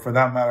ecosystem, or for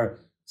that matter,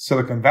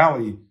 Silicon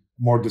Valley,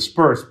 more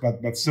dispersed,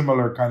 but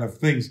similar kind of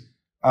things,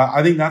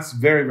 I think that's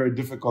very, very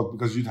difficult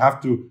because you'd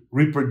have to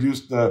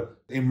reproduce the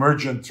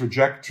emergent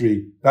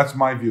trajectory. That's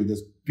my view.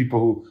 There's people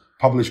who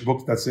publish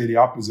books that say the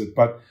opposite.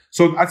 But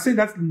so I'd say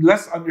that's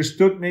less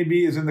understood,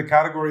 maybe, is in the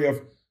category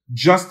of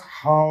just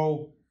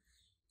how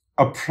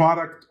a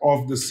product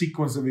of the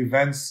sequence of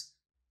events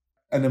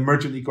an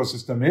emergent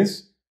ecosystem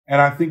is. And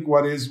I think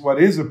what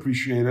is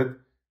appreciated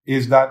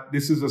is that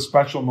this is a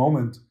special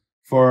moment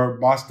for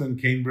Boston,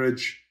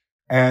 Cambridge,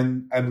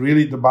 and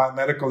really the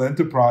biomedical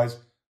enterprise,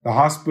 the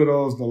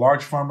hospitals, the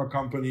large pharma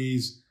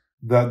companies,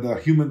 the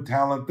human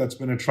talent that's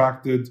been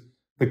attracted.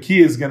 The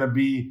key is going to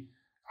be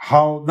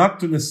how not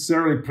to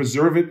necessarily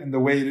preserve it in the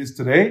way it is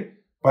today,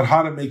 but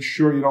how to make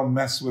sure you don't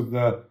mess with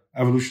the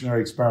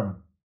evolutionary experiment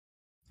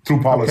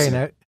through policy. Okay,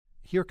 now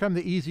here come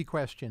the easy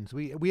questions.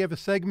 We have a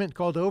segment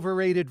called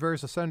overrated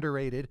versus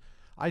underrated.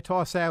 I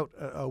toss out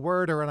a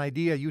word or an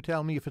idea. You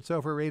tell me if it's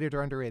overrated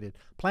or underrated.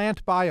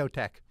 Plant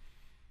biotech.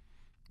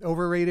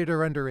 Overrated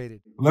or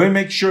underrated? Let me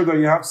make sure that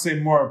you have to say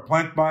more.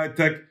 Plant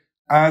biotech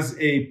as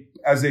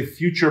a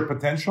future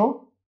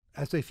potential.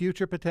 As a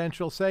future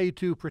potential, say,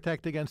 to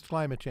protect against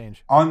climate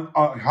change.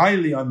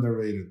 Highly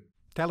underrated.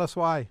 Tell us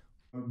why.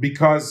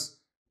 Because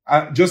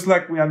just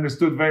like we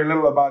understood very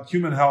little about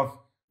human health,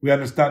 we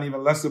understand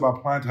even less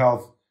about plant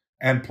health.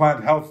 And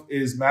plant health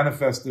is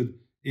manifested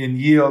in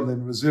yield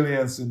and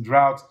resilience and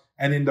drought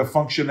and in the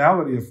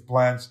functionality of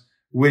plants,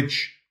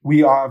 which we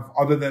have,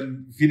 other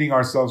than feeding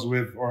ourselves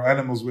with or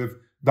animals with,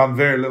 done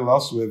very little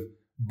else with.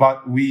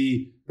 But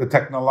the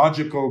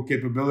technological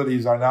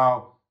capabilities are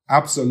now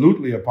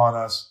absolutely upon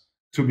us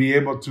to be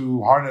able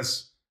to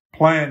harness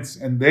plants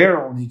and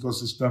their own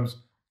ecosystems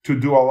to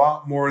do a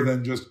lot more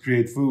than just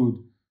create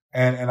food.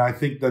 And I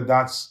think that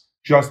that's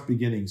just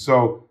beginning.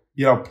 So,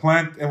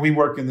 plant, and we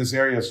work in this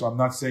area, so I'm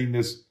not saying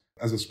this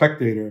as a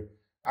spectator.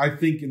 I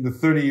think in the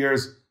 30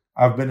 years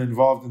I've been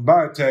involved in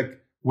biotech,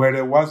 where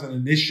there was an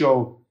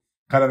initial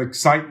kind of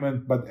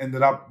excitement, but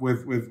ended up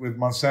with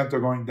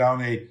Monsanto going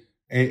down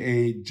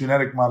a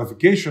genetic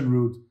modification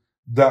route,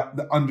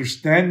 the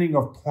understanding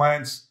of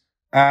plants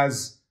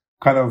as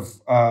kind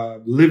of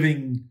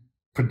living,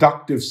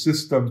 productive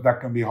systems that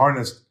can be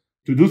harnessed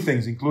to do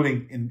things,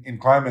 including in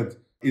climate,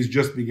 is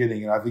just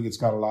beginning. And I think it's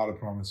got a lot of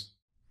promise.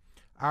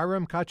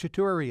 Aram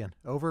Khachaturian,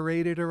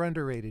 overrated or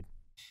underrated?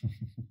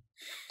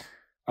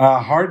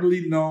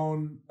 Hardly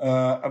known,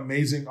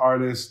 amazing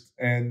artist.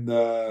 And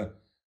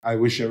I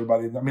wish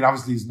everybody,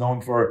 obviously he's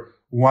known for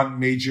one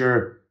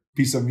major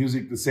piece of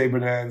music, the Saber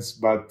Dance,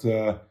 but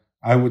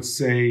I would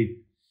say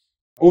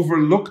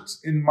overlooked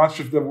in much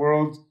of the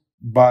world,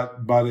 but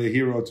a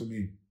hero to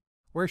me.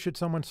 Where should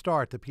someone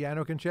start? The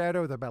piano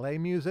concerto, the ballet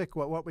music?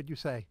 What would you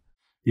say?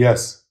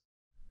 Yes.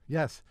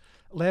 Yes.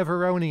 Lev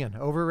Aronian,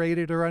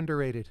 overrated or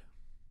underrated?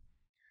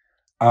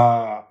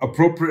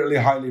 Appropriately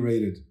highly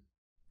rated.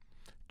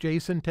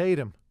 Jason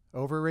Tatum,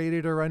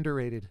 overrated or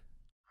underrated?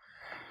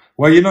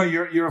 Well,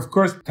 you're of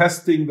course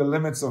testing the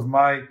limits of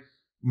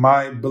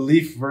my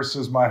belief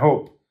versus my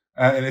hope,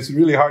 and it's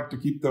really hard to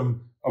keep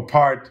them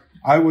apart.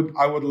 I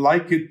would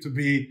like it to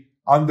be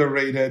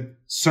underrated,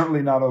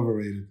 certainly not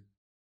overrated.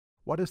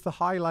 What is the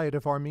highlight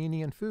of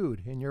Armenian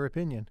food, in your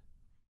opinion?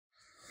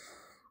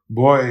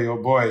 Boy, oh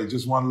boy,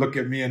 just one look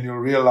at me and you'll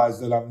realize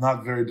that I'm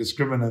not very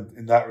discriminate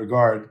in that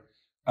regard.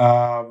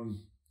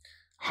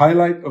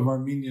 Highlight of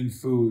Armenian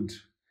food.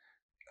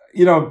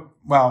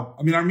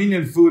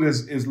 Armenian food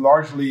is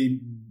largely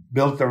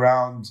built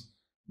around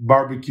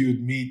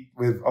barbecued meat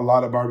with a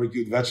lot of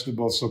barbecued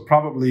vegetables. So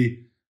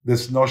probably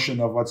this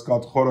notion of what's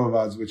called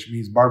khorovaz, which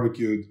means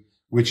barbecued,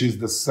 which is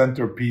the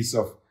centerpiece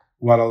of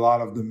what a lot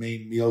of the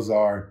main meals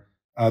are.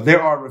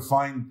 There are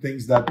refined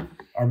things that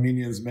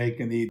Armenians make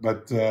and eat,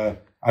 but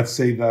I'd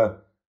say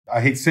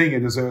I hate saying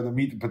it, the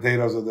meat and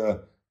potatoes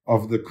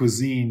of the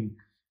cuisine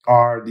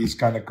are these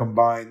kind of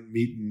combined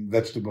meat and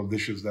vegetable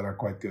dishes that are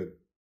quite good.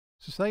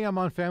 So say I'm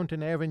on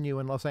Fountain Avenue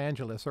in Los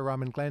Angeles, or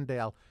I'm in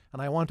Glendale,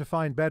 and I want to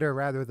find better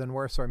rather than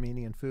worse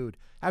Armenian food.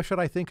 How should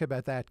I think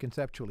about that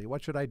conceptually?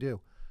 What should I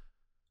do?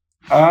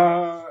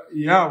 Go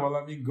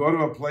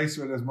to a place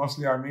where there's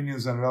mostly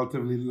Armenians and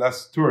relatively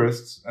less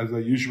tourists, as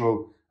a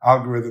usual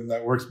algorithm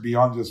that works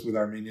beyond just with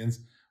Armenians.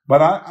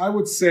 But I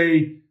would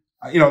say,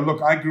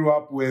 I grew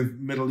up with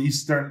Middle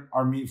Eastern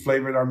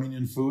flavored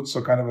Armenian food,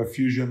 so kind of a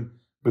fusion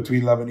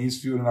between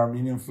Lebanese food and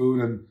Armenian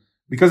food. And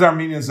because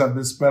Armenians have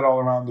been spread all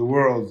around the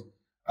world,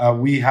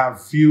 we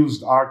have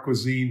fused our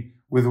cuisine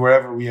with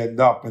wherever we end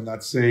up. And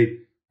I'd say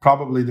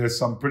probably there's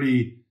some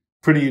pretty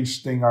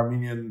interesting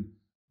Armenian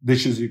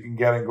dishes you can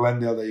get in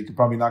Glendale that you could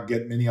probably not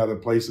get many other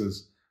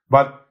places.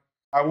 But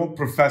I won't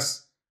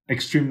profess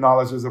extreme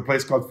knowledge. There's a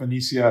place called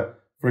Phoenicia,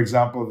 for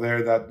example,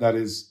 there that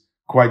is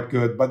quite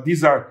good. But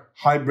these are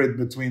hybrid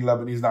between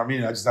Lebanese and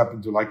Armenian. I just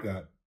happen to like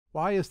that.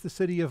 Why has the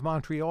city of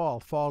Montreal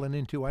fallen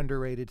into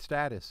underrated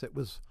status? It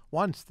was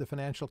once the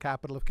financial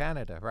capital of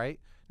Canada, right?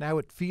 Now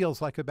it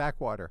feels like a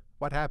backwater.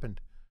 What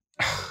happened?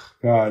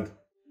 God.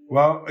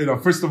 Well,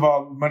 first of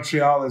all,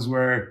 Montreal is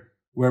where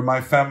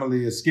my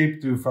family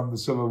escaped to from the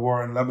civil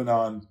war in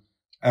Lebanon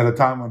at a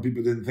time when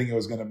people didn't think it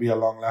was going to be a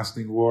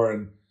long-lasting war.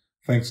 And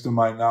thanks to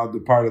my now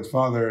departed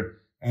father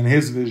and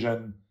his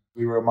vision,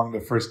 we were among the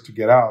first to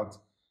get out.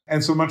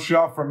 And so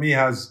Montreal for me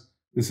has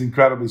this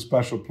incredibly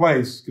special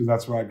place because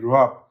that's where I grew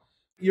up.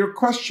 Your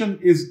question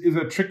is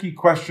a tricky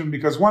question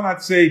because one,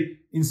 I'd say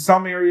in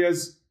some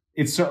areas,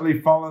 it's certainly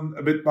fallen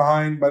a bit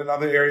behind, but in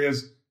other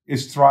areas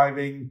is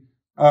thriving.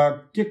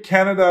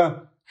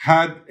 Canada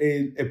had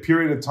a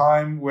period of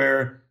time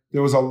where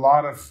there was a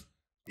lot of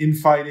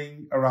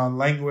infighting around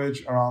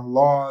language, around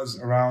laws,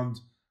 around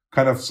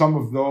kind of some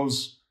of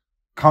those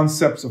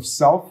concepts of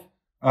self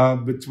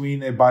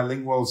between a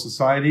bilingual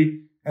society.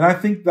 And I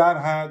think that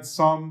had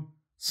some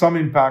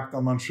impact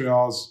on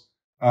Montreal's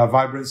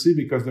vibrancy,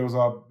 because there was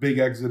a big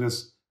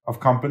exodus of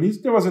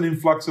companies. There was an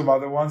influx of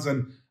other ones.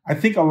 And I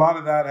think a lot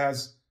of that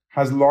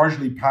has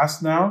largely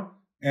passed now.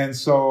 And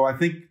so I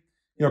think,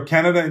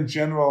 Canada in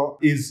general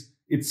is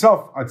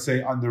itself, I'd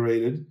say,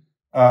 underrated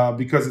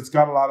because it's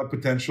got a lot of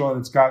potential and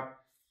it's got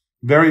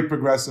very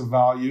progressive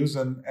values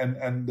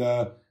and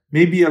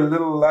maybe a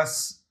little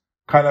less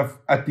kind of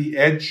at the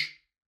edge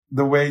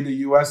the way the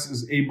US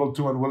is able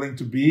to and willing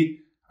to be.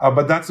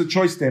 But that's a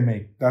choice they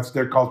make. That's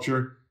their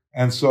culture.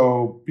 And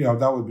so,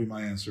 that would be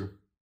my answer.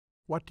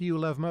 What do you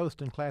love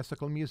most in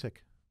classical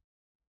music?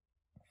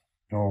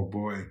 Oh,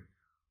 boy.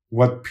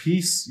 What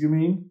piece, you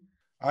mean?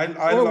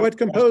 Or what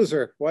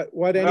composer? What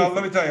anything? Well,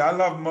 let me tell you, I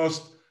love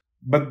most,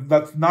 but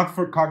that's not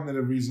for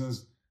cognitive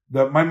reasons.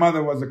 My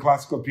mother was a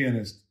classical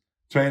pianist,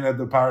 trained at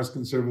the Paris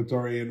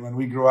Conservatory. And when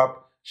we grew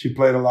up, she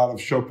played a lot of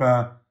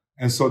Chopin.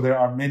 And so there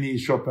are many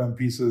Chopin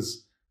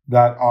pieces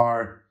that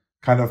are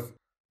kind of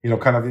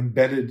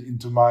embedded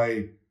into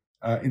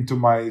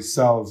my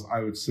cells, I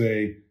would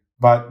say.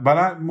 But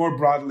more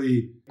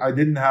broadly, I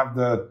didn't have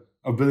the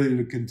ability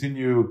to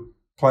continue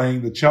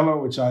playing the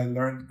cello, which I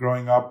learned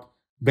growing up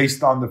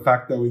based on the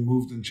fact that we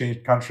moved and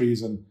changed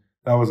countries, and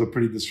that was a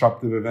pretty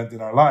disruptive event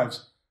in our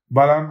lives.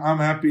 But I'm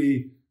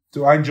happy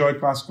to. I enjoy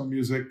classical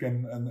music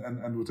and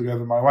together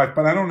with my wife.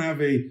 But I don't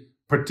have a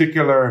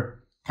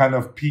particular kind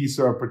of piece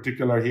or a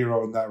particular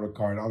hero in that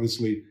regard.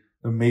 Obviously,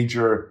 the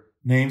major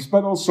names,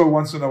 but also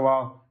once in a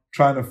while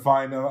trying to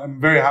find. I'm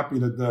very happy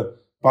that the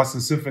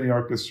Boston Symphony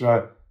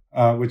Orchestra,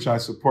 which I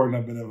support and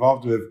have been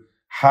involved with,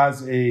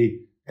 has a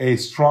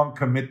strong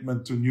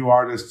commitment to new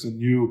artists and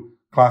new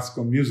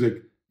classical music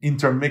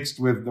intermixed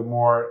with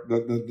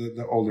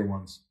the older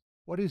ones.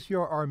 What is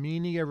your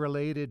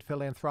Armenia-related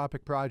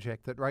philanthropic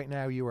project that right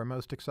now you are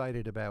most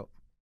excited about?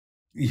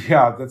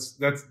 Yeah,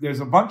 there's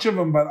a bunch of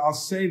them, but I'll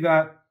say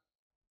that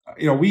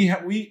we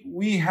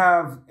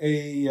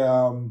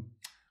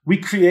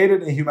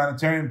created a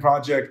humanitarian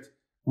project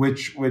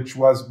which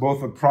was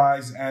both a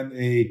prize and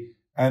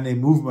a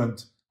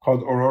movement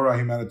called Aurora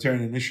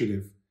Humanitarian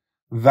Initiative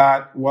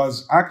that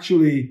was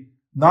actually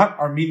not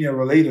Armenia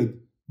related,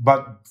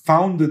 but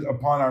founded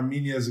upon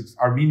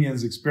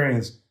Armenians'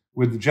 experience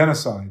with the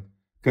genocide.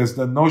 Because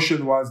the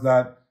notion was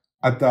that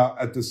at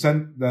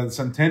the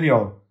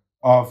centennial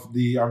of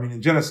the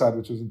Armenian genocide,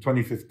 which was in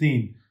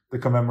 2015, the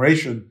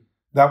commemoration,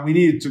 that we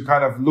needed to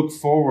kind of look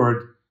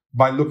forward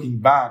by looking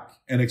back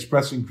and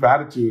expressing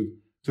gratitude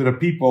to the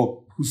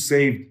people who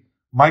saved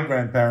my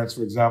grandparents,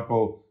 for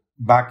example,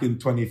 back in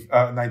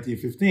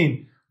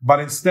 1915. But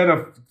instead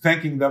of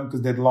thanking them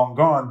because they'd long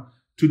gone,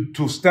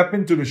 to step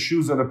into the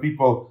shoes of the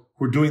people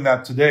who are doing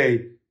that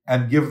today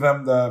and give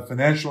them the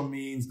financial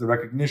means, the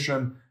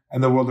recognition,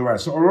 and the world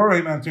awareness. So Aurora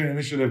Humanitarian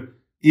Initiative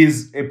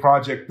is a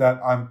project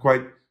that I'm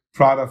quite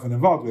proud of and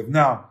involved with.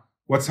 Now,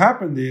 what's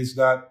happened is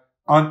that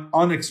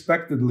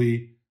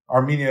unexpectedly,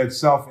 Armenia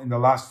itself in the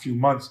last few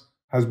months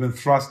has been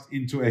thrust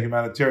into a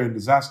humanitarian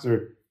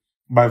disaster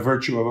by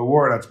virtue of a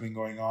war that's been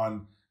going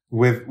on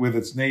with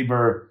its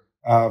neighbor.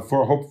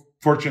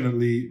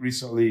 Fortunately,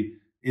 recently,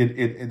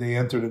 they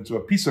entered into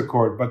a peace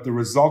accord, but the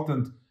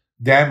resultant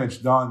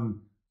damage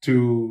done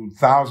to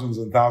thousands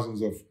and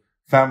thousands of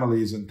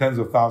families and tens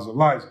of thousands of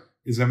lives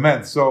is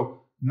immense.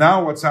 So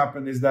now what's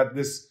happened is that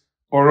this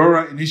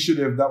Aurora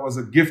initiative that was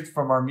a gift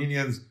from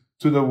Armenians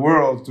to the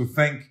world to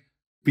thank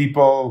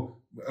people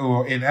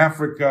in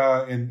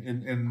Africa,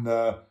 in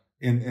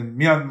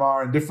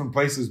Myanmar, and different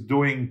places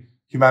doing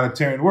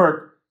humanitarian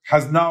work,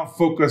 has now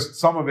focused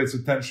some of its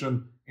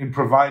attention in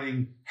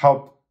providing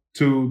help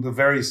to the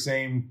very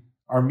same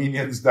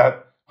Armenians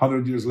that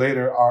 100 years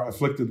later are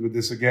afflicted with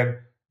this again.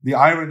 The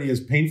irony is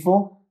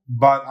painful,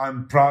 but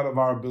I'm proud of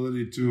our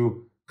ability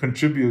to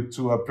contribute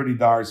to a pretty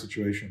dire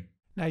situation.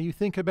 Now, you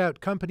think about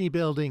company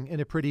building in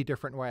a pretty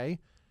different way.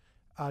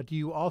 Do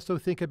you also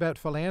think about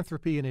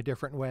philanthropy in a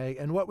different way?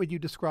 And what would you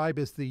describe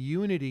as the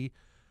unity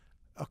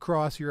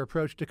across your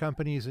approach to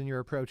companies and your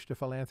approach to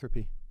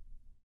philanthropy?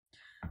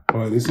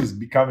 Boy, this is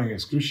becoming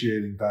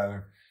excruciating,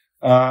 Tyler.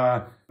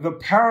 The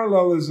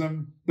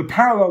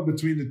parallel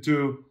between the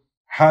two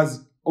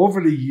has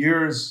over the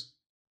years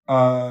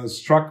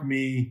struck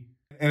me,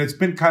 and it's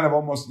been kind of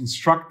almost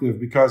instructive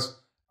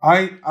because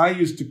I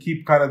used to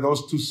keep kind of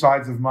those two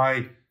sides of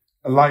my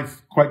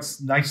life quite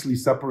nicely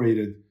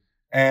separated.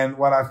 And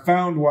what I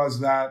found was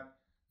that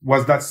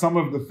some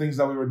of the things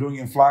that we were doing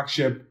in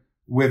Flagship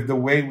with the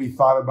way we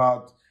thought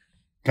about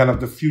kind of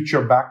the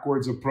future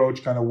backwards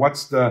approach, kind of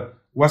what's the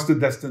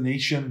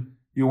destination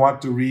you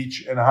want to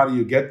reach and how do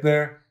you get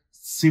there?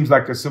 Seems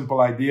like a simple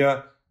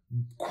idea,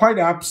 quite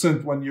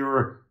absent when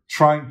you're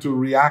trying to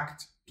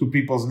react to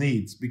people's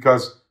needs,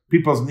 because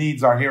people's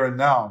needs are here and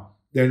now.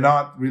 They're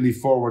not really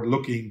forward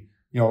looking.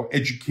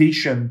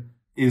 Education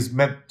is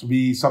meant to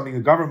be something the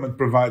government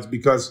provides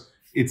because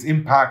its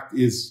impact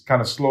is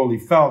kind of slowly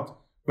felt,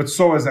 but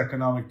so is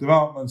economic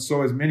development,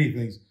 so is many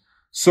things.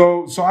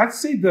 So I'd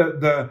say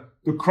the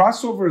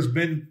crossover has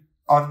been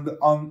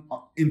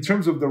in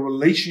terms of the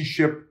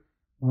relationship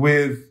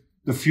with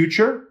the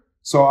future.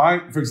 So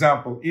for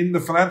example, in the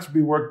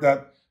philanthropy work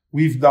that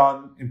we've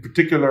done, in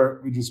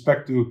particular with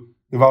respect to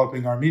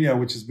developing Armenia,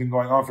 which has been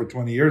going on for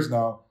 20 years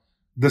now,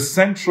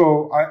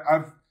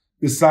 I've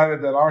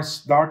decided that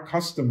our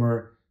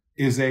customer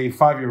is a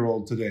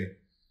 5-year-old today.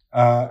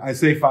 I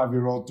say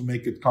 5-year-old to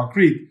make it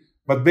concrete,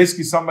 but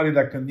basically somebody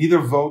that can neither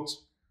vote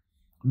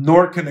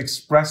nor can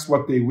express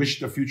what they wish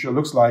the future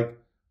looks like,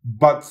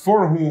 but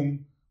for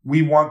whom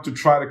we want to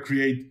try to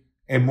create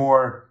a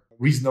more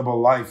reasonable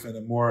life and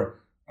a more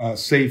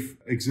safe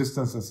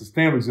existence and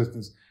sustainable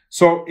existence.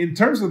 So in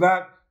terms of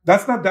that,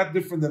 that's not that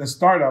different than a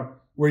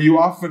startup where you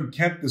often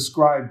can't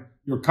describe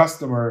your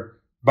customer,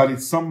 but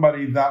it's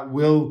somebody that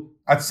will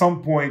at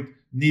some point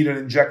need it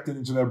injected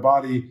into their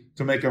body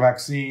to make a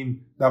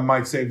vaccine that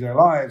might save their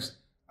lives.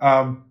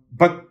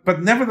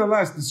 But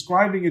nevertheless,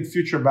 describing it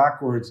future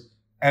backwards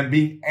and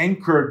being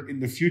anchored in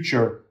the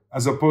future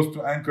as opposed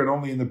to anchored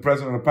only in the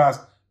present or the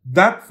past,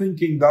 that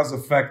thinking does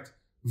affect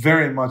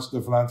very much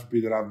the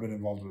philanthropy that I've been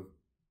involved with.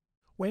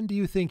 When do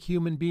you think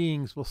human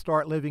beings will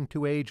start living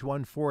to age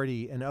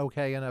 140 in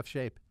okay enough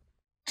shape?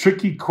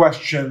 Tricky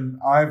question.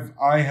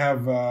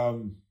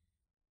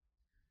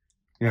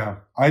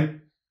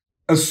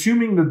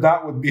 Assuming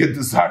that would be a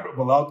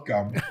desirable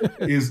outcome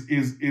is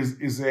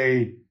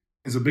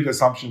a big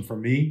assumption for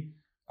me.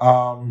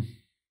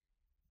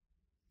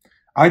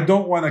 I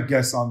don't want to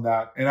guess on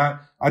that. And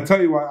I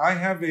tell you what, I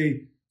have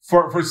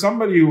for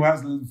somebody who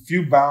has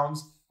few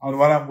bounds on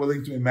what I'm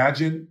willing to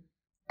imagine,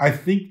 I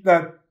think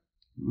that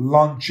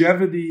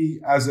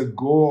longevity as a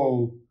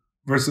goal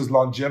versus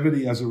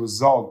longevity as a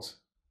result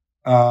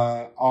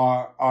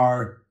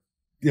are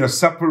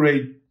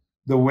separate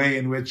the way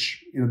in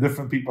which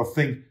different people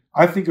think.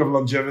 I think of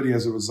longevity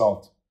as a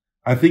result.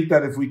 I think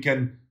that if we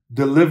can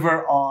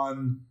deliver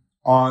on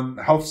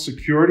health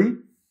security,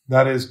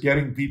 that is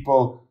getting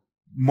people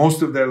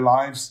most of their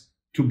lives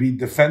to be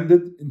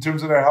defended in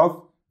terms of their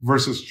health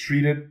versus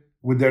treated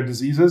with their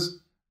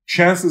diseases,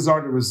 chances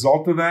are the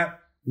result of that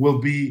will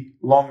be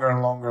longer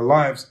and longer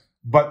lives,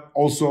 but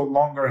also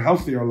longer,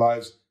 healthier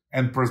lives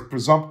and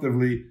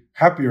presumptively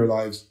happier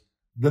lives.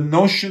 The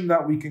notion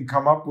that we can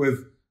come up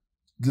with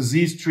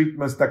disease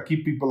treatments that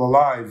keep people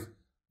alive,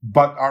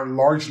 but are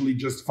largely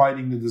just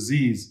fighting the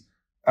disease,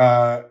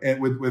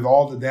 and with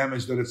all the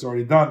damage that it's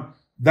already done,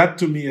 that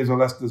to me is a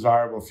less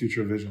desirable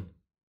future vision.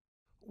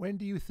 When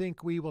do you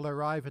think we will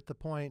arrive at the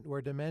point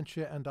where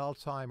dementia and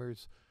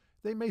Alzheimer's,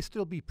 they may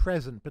still be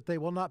present, but they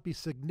will not be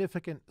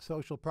significant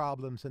social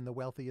problems in the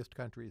wealthiest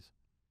countries?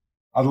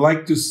 I'd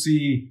like to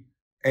see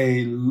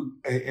a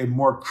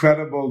more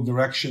credible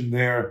direction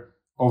there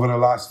over the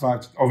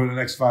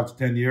next 5 to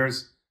 10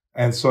 years,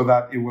 and so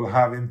that it will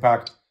have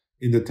impact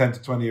in the 10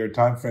 to 20 year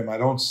time frame. I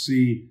don't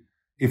see,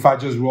 if I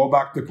just roll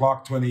back the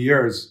clock 20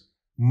 years,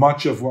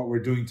 much of what we're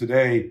doing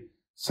today,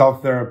 cell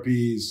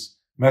therapies,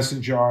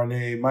 messenger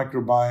RNA,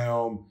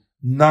 microbiome,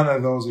 none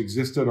of those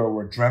existed or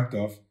were dreamt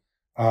of,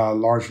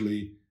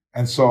 largely.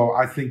 And so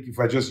I think if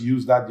I just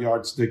use that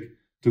yardstick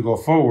to go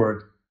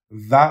forward,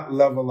 that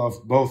level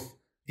of both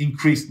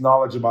increased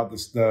knowledge about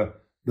the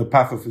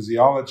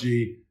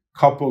pathophysiology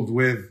coupled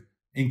with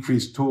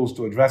increased tools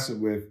to address it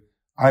with,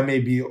 I may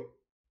be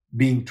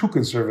being too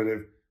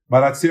conservative,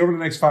 but I'd say over the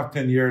next 5,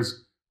 10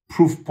 years,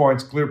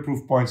 clear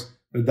proof points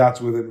that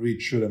that's within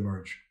reach should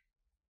emerge.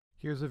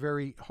 Here's a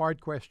very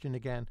hard question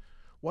again.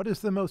 What is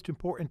the most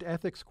important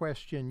ethics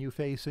question you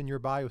face in your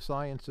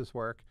biosciences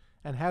work,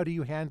 and how do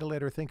you handle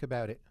it or think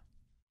about it?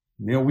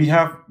 We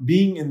have,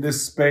 being in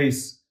this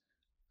space,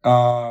 there's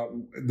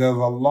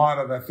a lot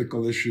of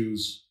ethical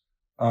issues,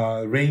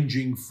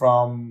 ranging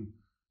from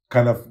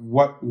kind of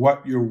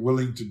what you're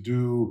willing to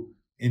do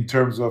in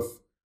terms of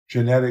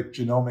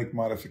genomic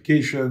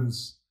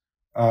modifications,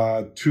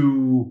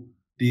 to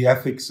the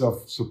ethics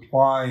of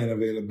supply and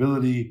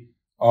availability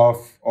of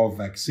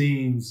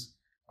vaccines,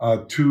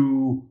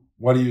 to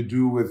what do you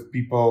do with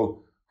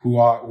people who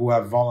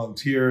have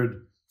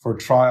volunteered for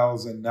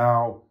trials and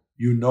now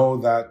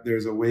that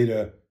there's a way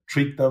to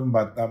treat them,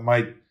 but that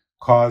might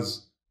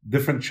cause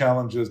different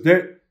challenges.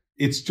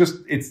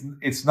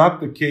 It's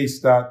not the case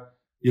that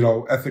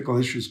ethical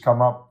issues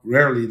come up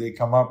rarely; they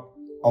come up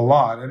a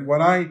lot. And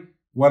what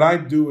I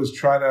do is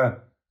try to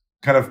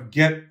kind of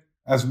get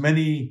as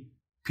many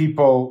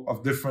people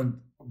of different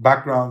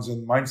backgrounds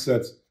and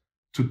mindsets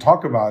to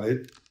talk about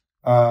it,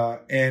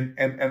 and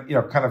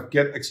kind of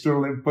get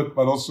external input,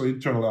 but also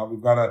internal.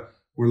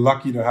 We're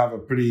lucky to have a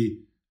pretty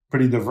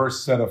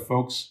diverse set of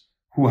folks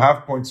who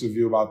have points of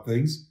view about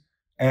things,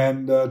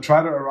 and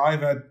try to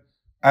arrive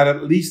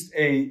at least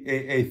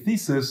a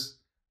thesis,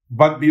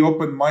 but be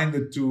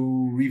open-minded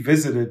to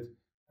revisit it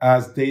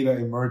as data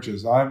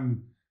emerges. I've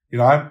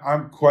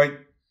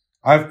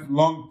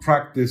long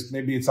practiced,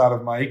 maybe it's out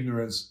of my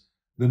ignorance,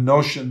 the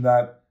notion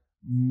that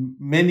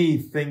many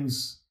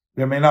things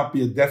there may not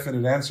be a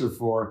definite answer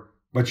for,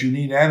 but you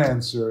need an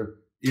answer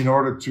in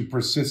order to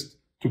persist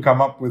to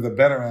come up with a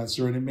better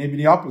answer, and it may be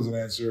the opposite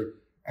answer.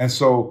 And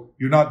so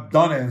you're not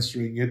done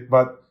answering it,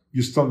 but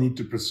you still need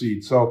to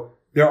proceed. So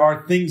there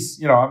are things,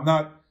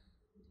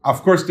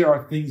 of course there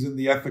are things in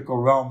the ethical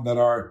realm that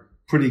are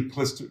pretty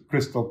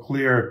crystal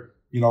clear,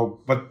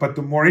 but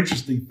the more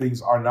interesting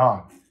things are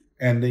not,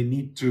 and they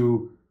need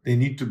to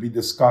be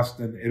discussed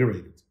and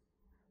iterated.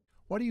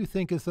 What do you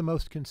think is the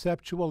most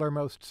conceptual or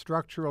most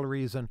structural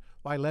reason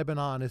why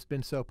Lebanon has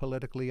been so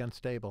politically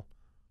unstable?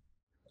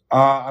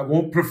 I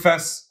won't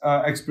profess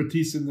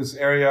expertise in this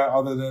area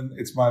other than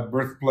it's my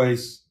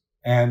birthplace,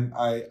 and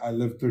I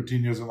lived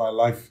 13 years of my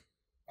life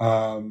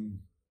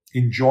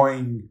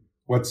enjoying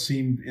what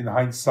seemed in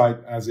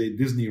hindsight as a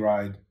Disney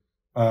ride.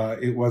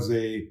 It was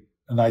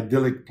an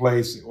idyllic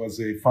place. It was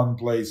a fun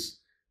place.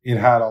 It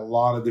had a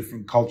lot of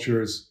different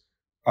cultures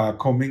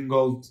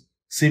commingled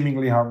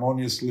seemingly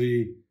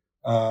harmoniously.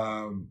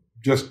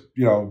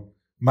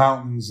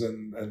 Mountains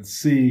and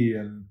sea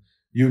and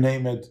you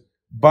name it.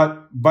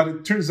 But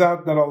it turns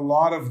out that a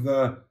lot of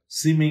the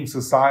seeming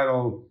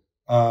societal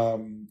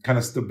kind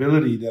of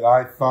stability that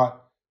I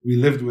thought we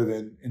lived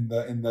within in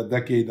the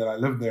decade that I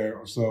lived there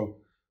or so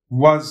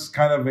was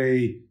kind of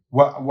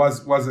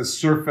was a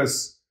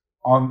surface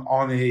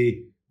on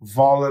a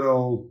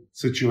volatile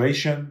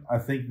situation. I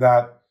think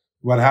that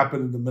what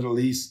happened in the Middle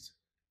East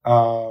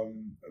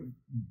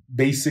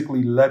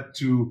basically led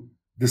to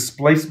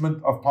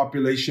displacement of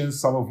populations,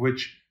 some of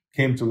which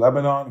came to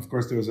Lebanon. Of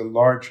course, there was a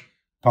large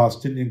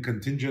Palestinian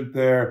contingent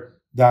there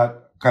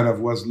that kind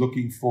of was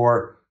looking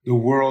for the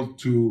world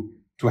to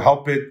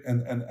help it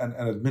and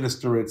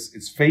administer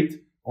its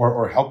fate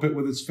or help it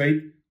with its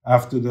fate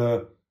after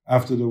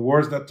the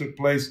wars that took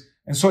place.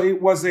 And so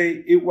it was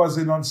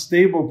an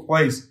unstable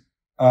place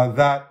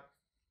that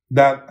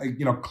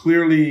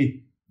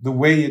clearly the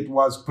way it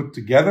was put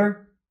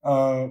together,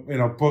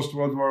 post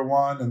World War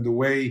I, and the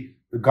way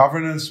the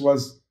governance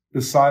was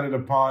decided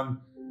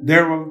upon,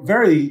 there were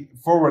very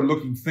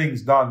forward-looking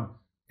things done,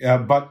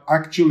 but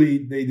actually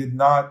they did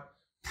not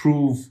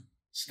prove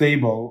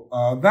stable.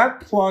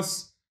 That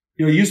plus,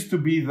 used to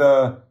be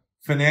the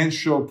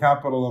financial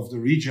capital of the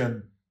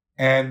region,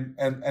 and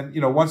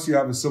once you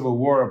have a civil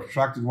war, a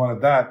protracted one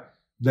at that,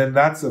 then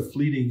that's a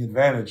fleeting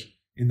advantage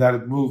in that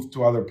it moved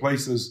to other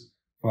places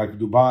like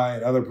Dubai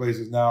and other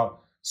places now.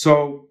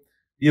 So,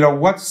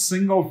 what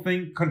single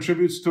thing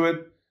contributes to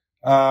it?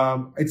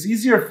 It's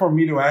easier for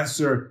me to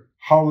answer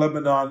how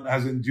Lebanon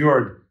has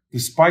endured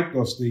despite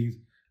those things,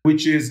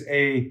 which is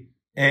an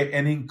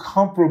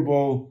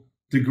incomparable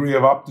degree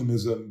of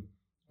optimism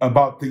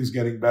about things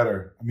getting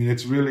better. I mean,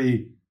 it's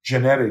really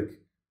genetic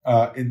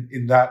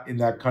in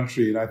that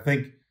country, and I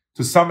think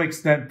to some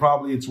extent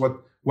probably it's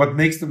what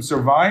makes them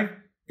survive.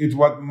 It's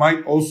what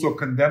might also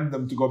condemn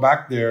them to go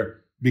back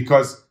there,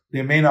 because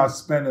they may not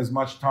spend as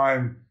much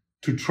time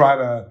to try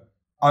to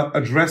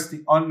address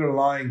the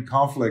underlying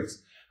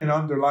conflicts and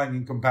underlying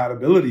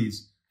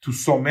incompatibilities to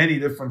so many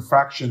different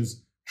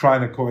fractions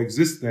trying to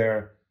coexist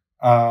there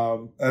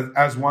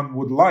as one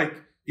would like,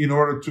 in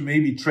order to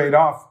maybe trade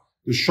off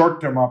the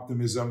short-term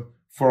optimism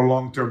for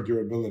long-term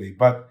durability.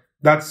 But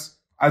that's,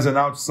 as an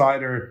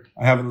outsider,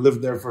 I haven't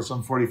lived there for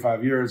some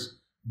 45 years,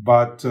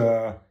 but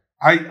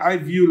I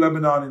view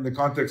Lebanon in the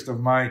context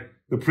of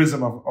the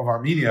prism of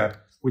Armenia,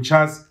 which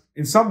has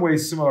in some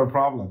ways similar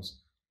problems,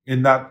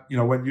 in that,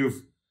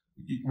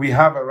 we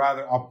have a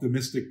rather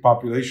optimistic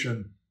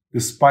population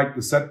despite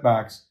the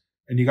setbacks.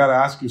 And you got to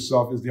ask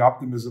yourself, is the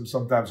optimism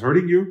sometimes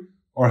hurting you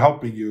or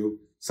helping you?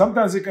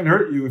 Sometimes it can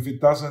hurt you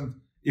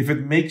if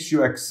it makes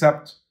you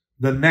accept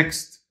the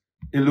next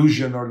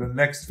illusion or the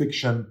next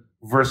fiction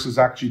versus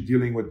actually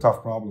dealing with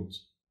tough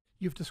problems.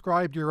 You've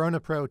described your own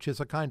approach as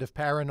a kind of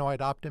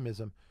paranoid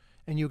optimism.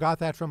 And you got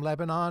that from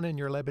Lebanon and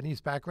your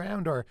Lebanese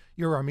background, or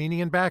your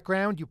Armenian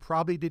background? You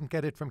probably didn't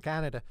get it from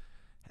Canada.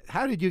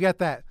 How did you get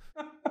that?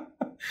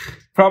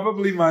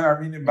 Probably my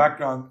Armenian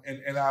background,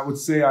 and I would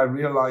say I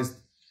realized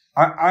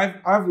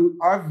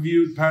I've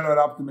viewed paranoid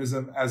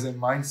optimism as a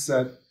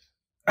mindset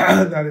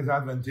that is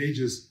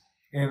advantageous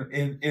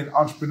in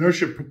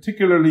entrepreneurship,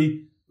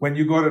 particularly when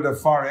you go to the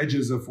far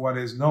edges of what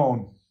is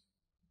known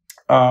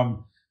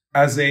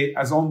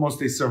as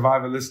almost a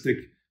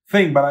survivalistic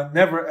thing. But I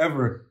never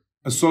ever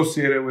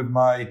associated with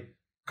my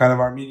kind of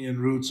Armenian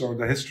roots or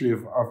the history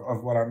of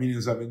what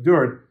Armenians have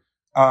endured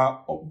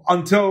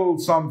until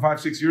some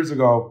 5-6 years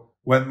ago,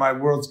 when my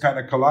worlds kind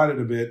of collided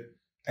a bit,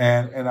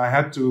 and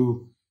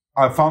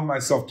I found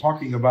myself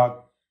talking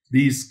about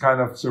these kind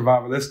of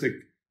survivalistic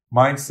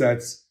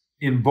mindsets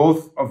in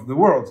both of the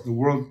worlds. The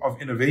world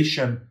of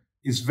innovation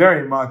is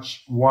very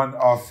much one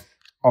of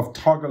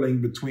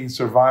toggling between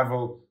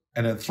survival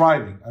and then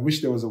thriving. I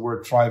wish there was a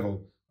word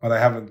thrival, but I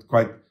haven't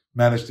quite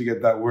managed to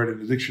get that word in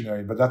the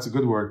dictionary, but that's a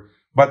good word.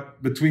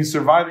 But between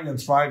surviving and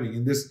thriving,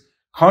 in this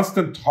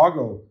constant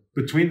toggle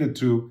between the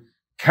two,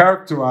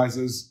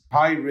 characterizes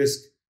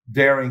high-risk,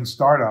 daring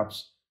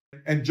startups.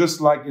 And just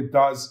like it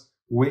does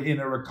in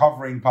a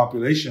recovering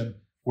population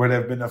where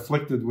they've been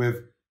afflicted with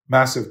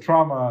massive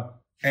trauma,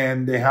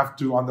 and they have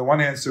to, on the one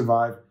hand,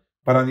 survive,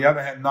 but on the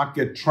other hand, not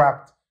get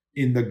trapped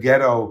in the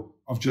ghetto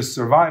of just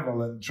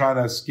survival and trying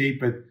to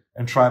escape it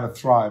and trying to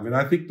thrive. And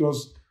I think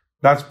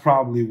that's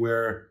probably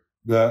where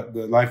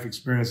the life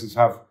experiences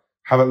have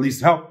have at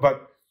least helped,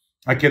 but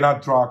I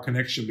cannot draw a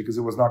connection because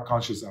it was not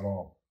conscious at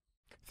all.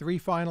 3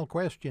 final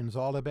questions,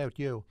 all about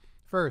you.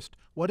 First,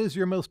 what is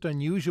your most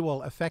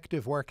unusual,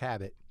 effective work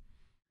habit?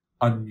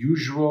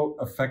 Unusual,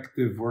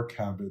 effective work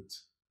habit.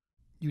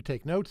 You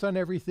take notes on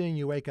everything.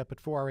 You wake up at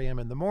 4 a.m.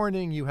 in the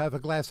morning. You have a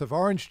glass of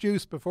orange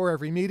juice before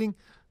every meeting.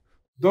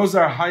 Those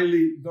are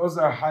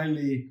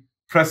highly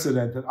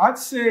precedented. I'd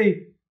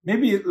say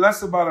maybe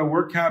less about a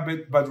work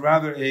habit, but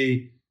rather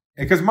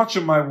because much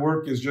of my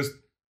work is just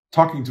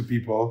talking to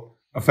people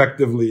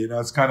effectively.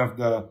 It's kind of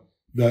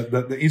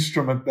the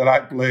instrument that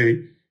I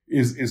play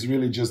is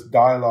really just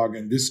dialogue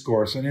and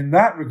discourse. And in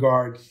that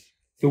regard,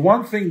 the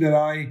one thing that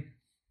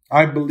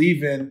I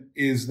believe in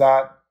is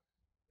that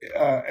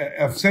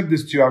I've said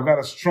this to you. I've got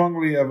a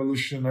strongly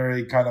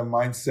evolutionary kind of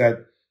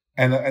mindset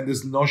and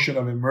this notion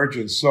of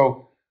emergence.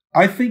 So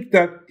I think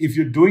that if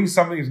you're doing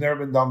something that's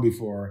never been done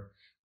before,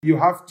 you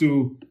have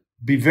to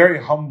be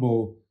very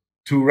humble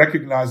to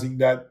recognizing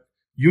that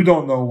you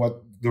don't know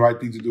what the right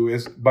thing to do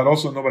is, but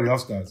also nobody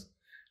else does.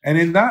 And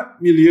in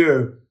that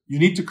milieu, you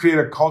need to create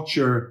a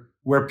culture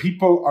where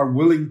people are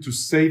willing to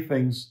say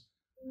things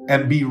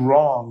and be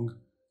wrong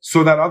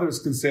so that others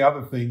can say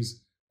other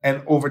things.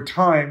 And over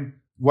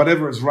time,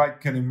 whatever is right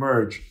can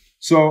emerge.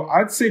 So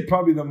I'd say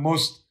probably the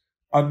most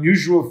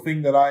unusual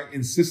thing that I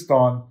insist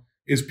on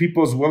is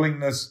people's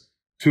willingness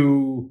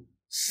to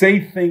say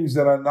things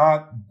that are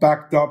not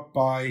backed up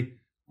by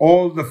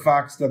all the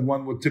facts that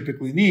one would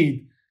typically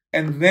need,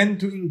 and then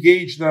to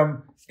engage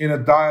them in a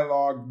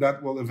dialogue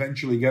that will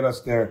eventually get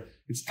us there.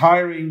 It's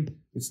tiring.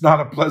 It's not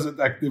a pleasant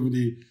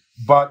activity,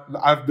 but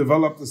I've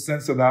developed a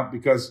sense of that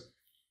because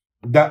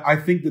that I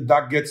think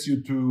that gets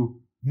you to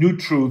new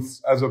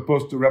truths as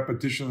opposed to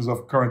repetitions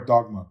of current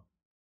dogma.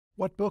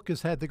 What book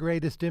has had the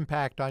greatest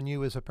impact on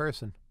you as a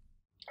person?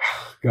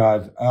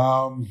 God,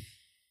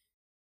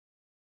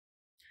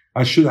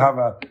 I should have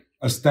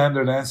a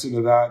standard answer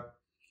to that,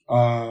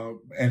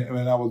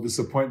 and I will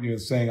disappoint you in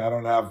saying I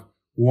don't have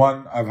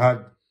one. I've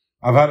had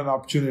an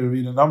opportunity to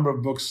read a number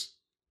of books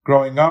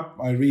growing up.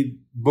 I read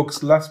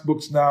less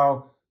books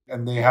now,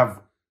 and they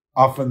have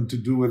often to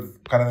do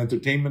with kind of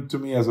entertainment to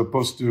me as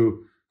opposed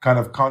to kind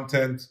of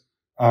content.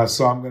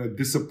 So I'm going to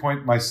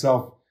disappoint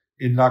myself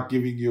in not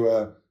giving you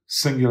a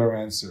singular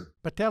answer.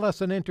 But tell us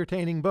an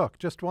entertaining book,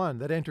 just one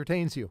that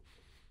entertains you.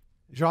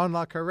 Jean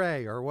Le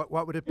Carré, or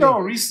what would it be?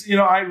 No,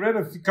 I read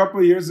a couple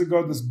of years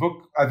ago this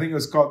book. I think it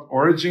was called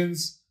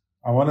Origins.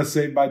 I want to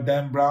say by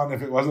Dan Brown.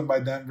 If it wasn't by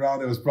Dan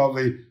Brown, it was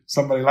probably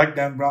somebody like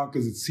Dan Brown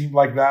because it seemed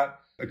like that,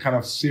 a kind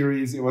of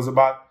series. It was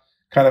about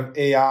kind of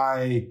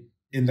AI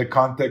in the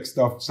context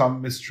of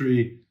some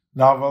mystery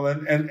novel.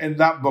 And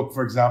that book,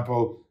 for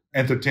example,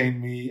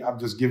 entertained me. I'm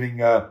just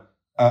giving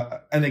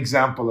an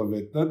example of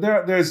it.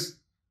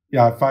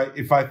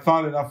 If I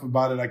thought enough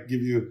about it, I could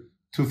give you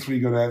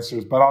 2-3 good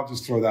answers, but I'll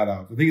just throw that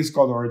out. I think it's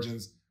called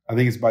Origins. I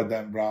think it's by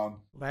Dan Brown.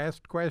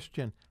 Last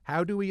question.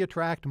 How do we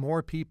attract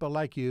more people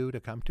like you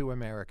to come to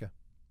America?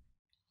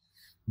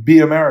 Be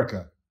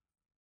America.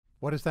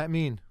 What does that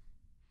mean?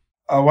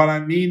 What I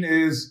mean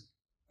is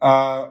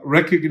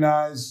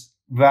recognize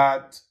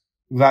that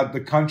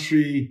the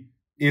country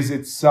is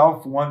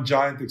itself one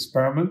giant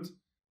experiment.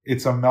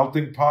 It's a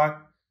melting pot.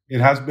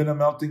 It has been a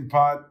melting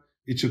pot.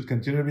 It should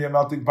continue to be a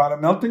melting pot. A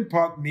melting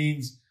pot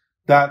means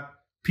that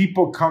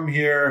people come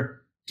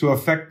here to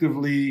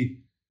effectively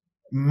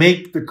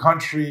make the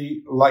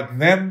country like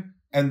them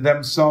and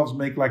themselves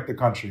make like the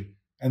country.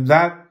 And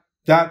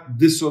that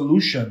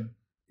dissolution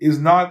is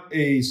not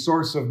a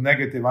source of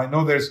negative. I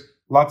know there's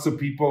lots of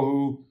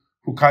people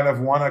who kind of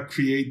want to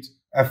create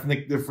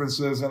ethnic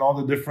differences and all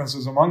the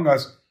differences among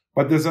us.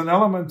 But there's an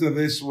element of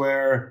this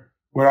where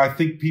I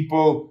think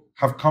people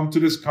have come to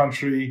this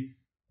country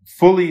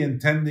fully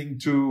intending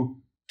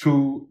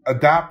to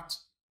adapt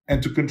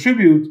and to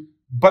contribute,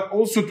 but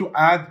also to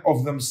add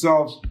of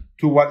themselves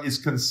to what is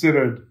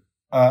considered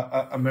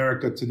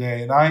America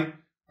today. And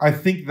I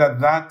think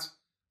that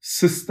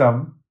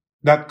system,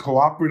 that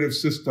cooperative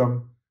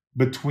system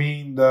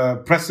between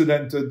the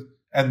precedented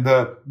and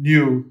the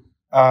new,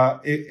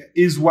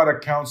 is what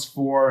accounts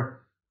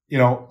for,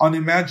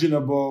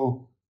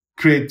 unimaginable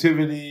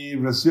creativity,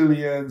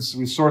 resilience,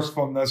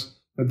 resourcefulness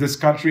that this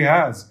country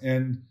has.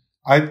 And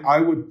I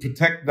would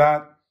protect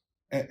that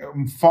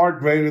far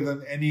greater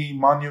than any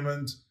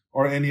monument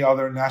or any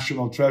other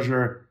national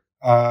treasure.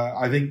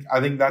 I think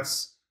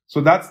that's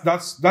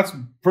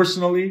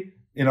personally,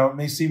 it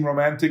may seem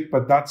romantic,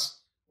 but that's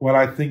what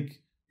I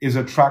think is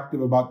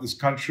attractive about this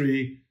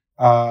country.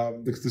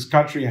 This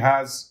country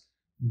has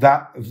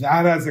that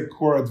as a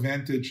core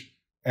advantage.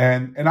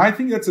 And I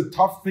think that's a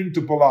tough thing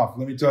to pull off.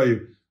 Let me tell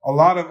you, a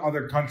lot of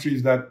other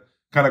countries that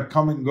kind of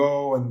come and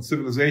go and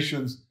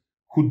civilizations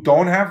who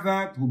don't have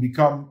that, who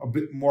become a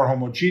bit more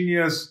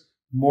homogeneous,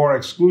 more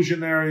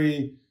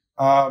exclusionary,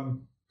 kind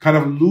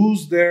of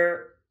lose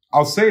their,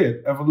 I'll say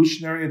it,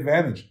 evolutionary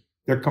advantage,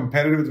 their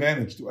competitive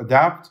advantage to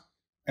adapt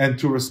and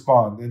to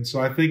respond. And so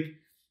I think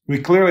we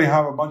clearly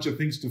have a bunch of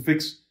things to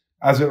fix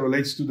as it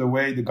relates to the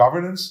way the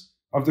governance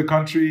of the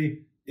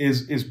country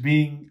is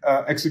being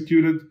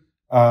executed.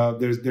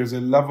 There's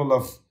a level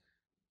of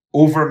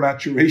over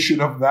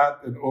maturation of that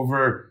and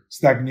over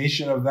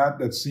stagnation of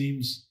that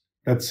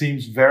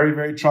seems very,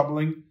 very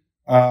troubling.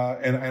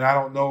 And I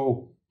don't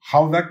know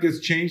how that gets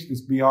changed.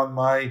 It's beyond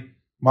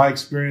my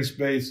experience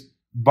base.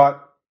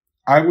 But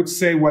I would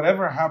say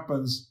whatever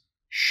happens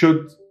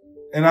should,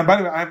 and by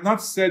the way, I have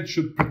not said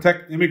should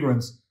protect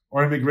immigrants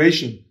or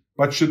immigration,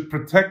 but should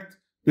protect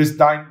this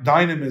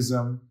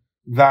dynamism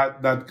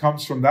that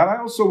comes from that. I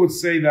also would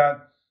say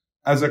that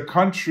as a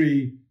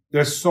country,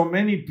 there's so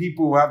many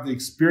people who have the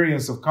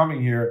experience of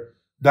coming here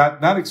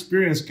that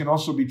experience can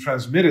also be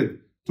transmitted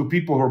to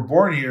people who are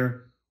born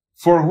here,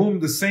 for whom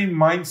the same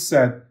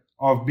mindset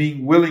of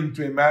being willing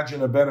to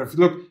imagine a better.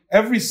 Look,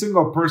 every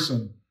single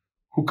person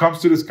who comes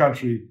to this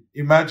country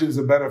imagines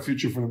a better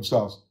future for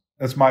themselves.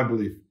 That's my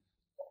belief.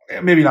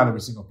 Maybe not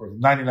every single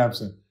person,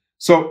 99%.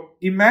 So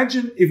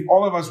imagine if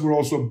all of us were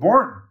also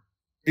born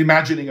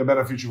imagining a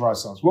better future for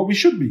ourselves. Well, we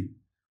should be,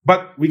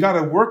 but we got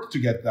to work to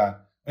get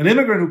that. An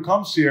immigrant who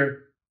comes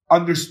here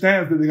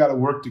understands that they got to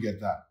work to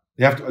get that.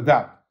 They have to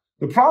adapt.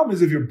 The problem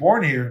is if you're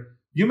born here,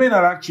 you may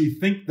not actually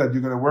think that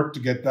you're going to work to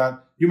get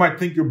that. You might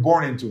think you're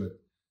born into it.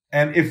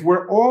 And if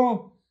we're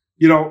all,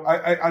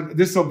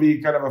 this will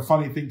be kind of a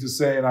funny thing to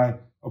say, and I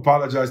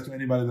apologize to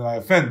anybody that I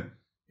offend.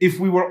 If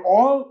we were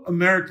all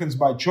Americans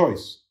by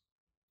choice,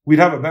 we'd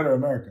have a better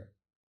America.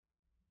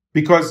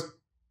 Because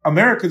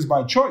Americans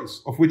by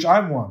choice, of which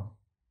I'm one,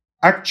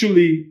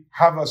 actually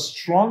have a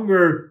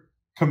stronger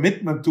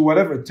commitment to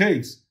whatever it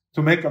takes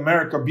to make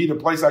America be the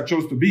place I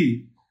chose to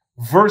be,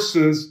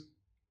 versus,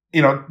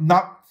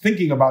 not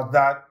thinking about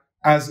that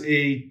as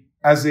a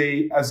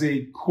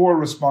core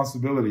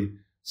responsibility.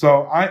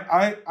 So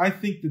I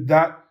think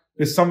that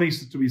there's something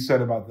to be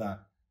said about that,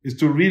 is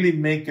to really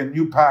make a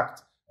new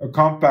pact, a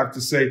compact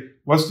to say,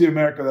 what's the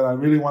America that I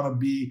really want to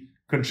be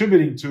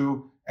contributing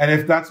to? And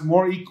if that's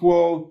more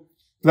equal,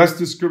 less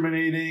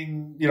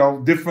discriminating,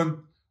 different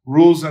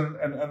rules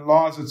and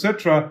laws,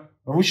 etc.,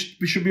 we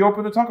should be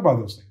open to talk about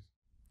those things.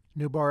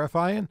 Noubar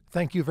Afeyan,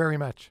 thank you very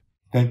much.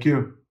 Thank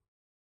you.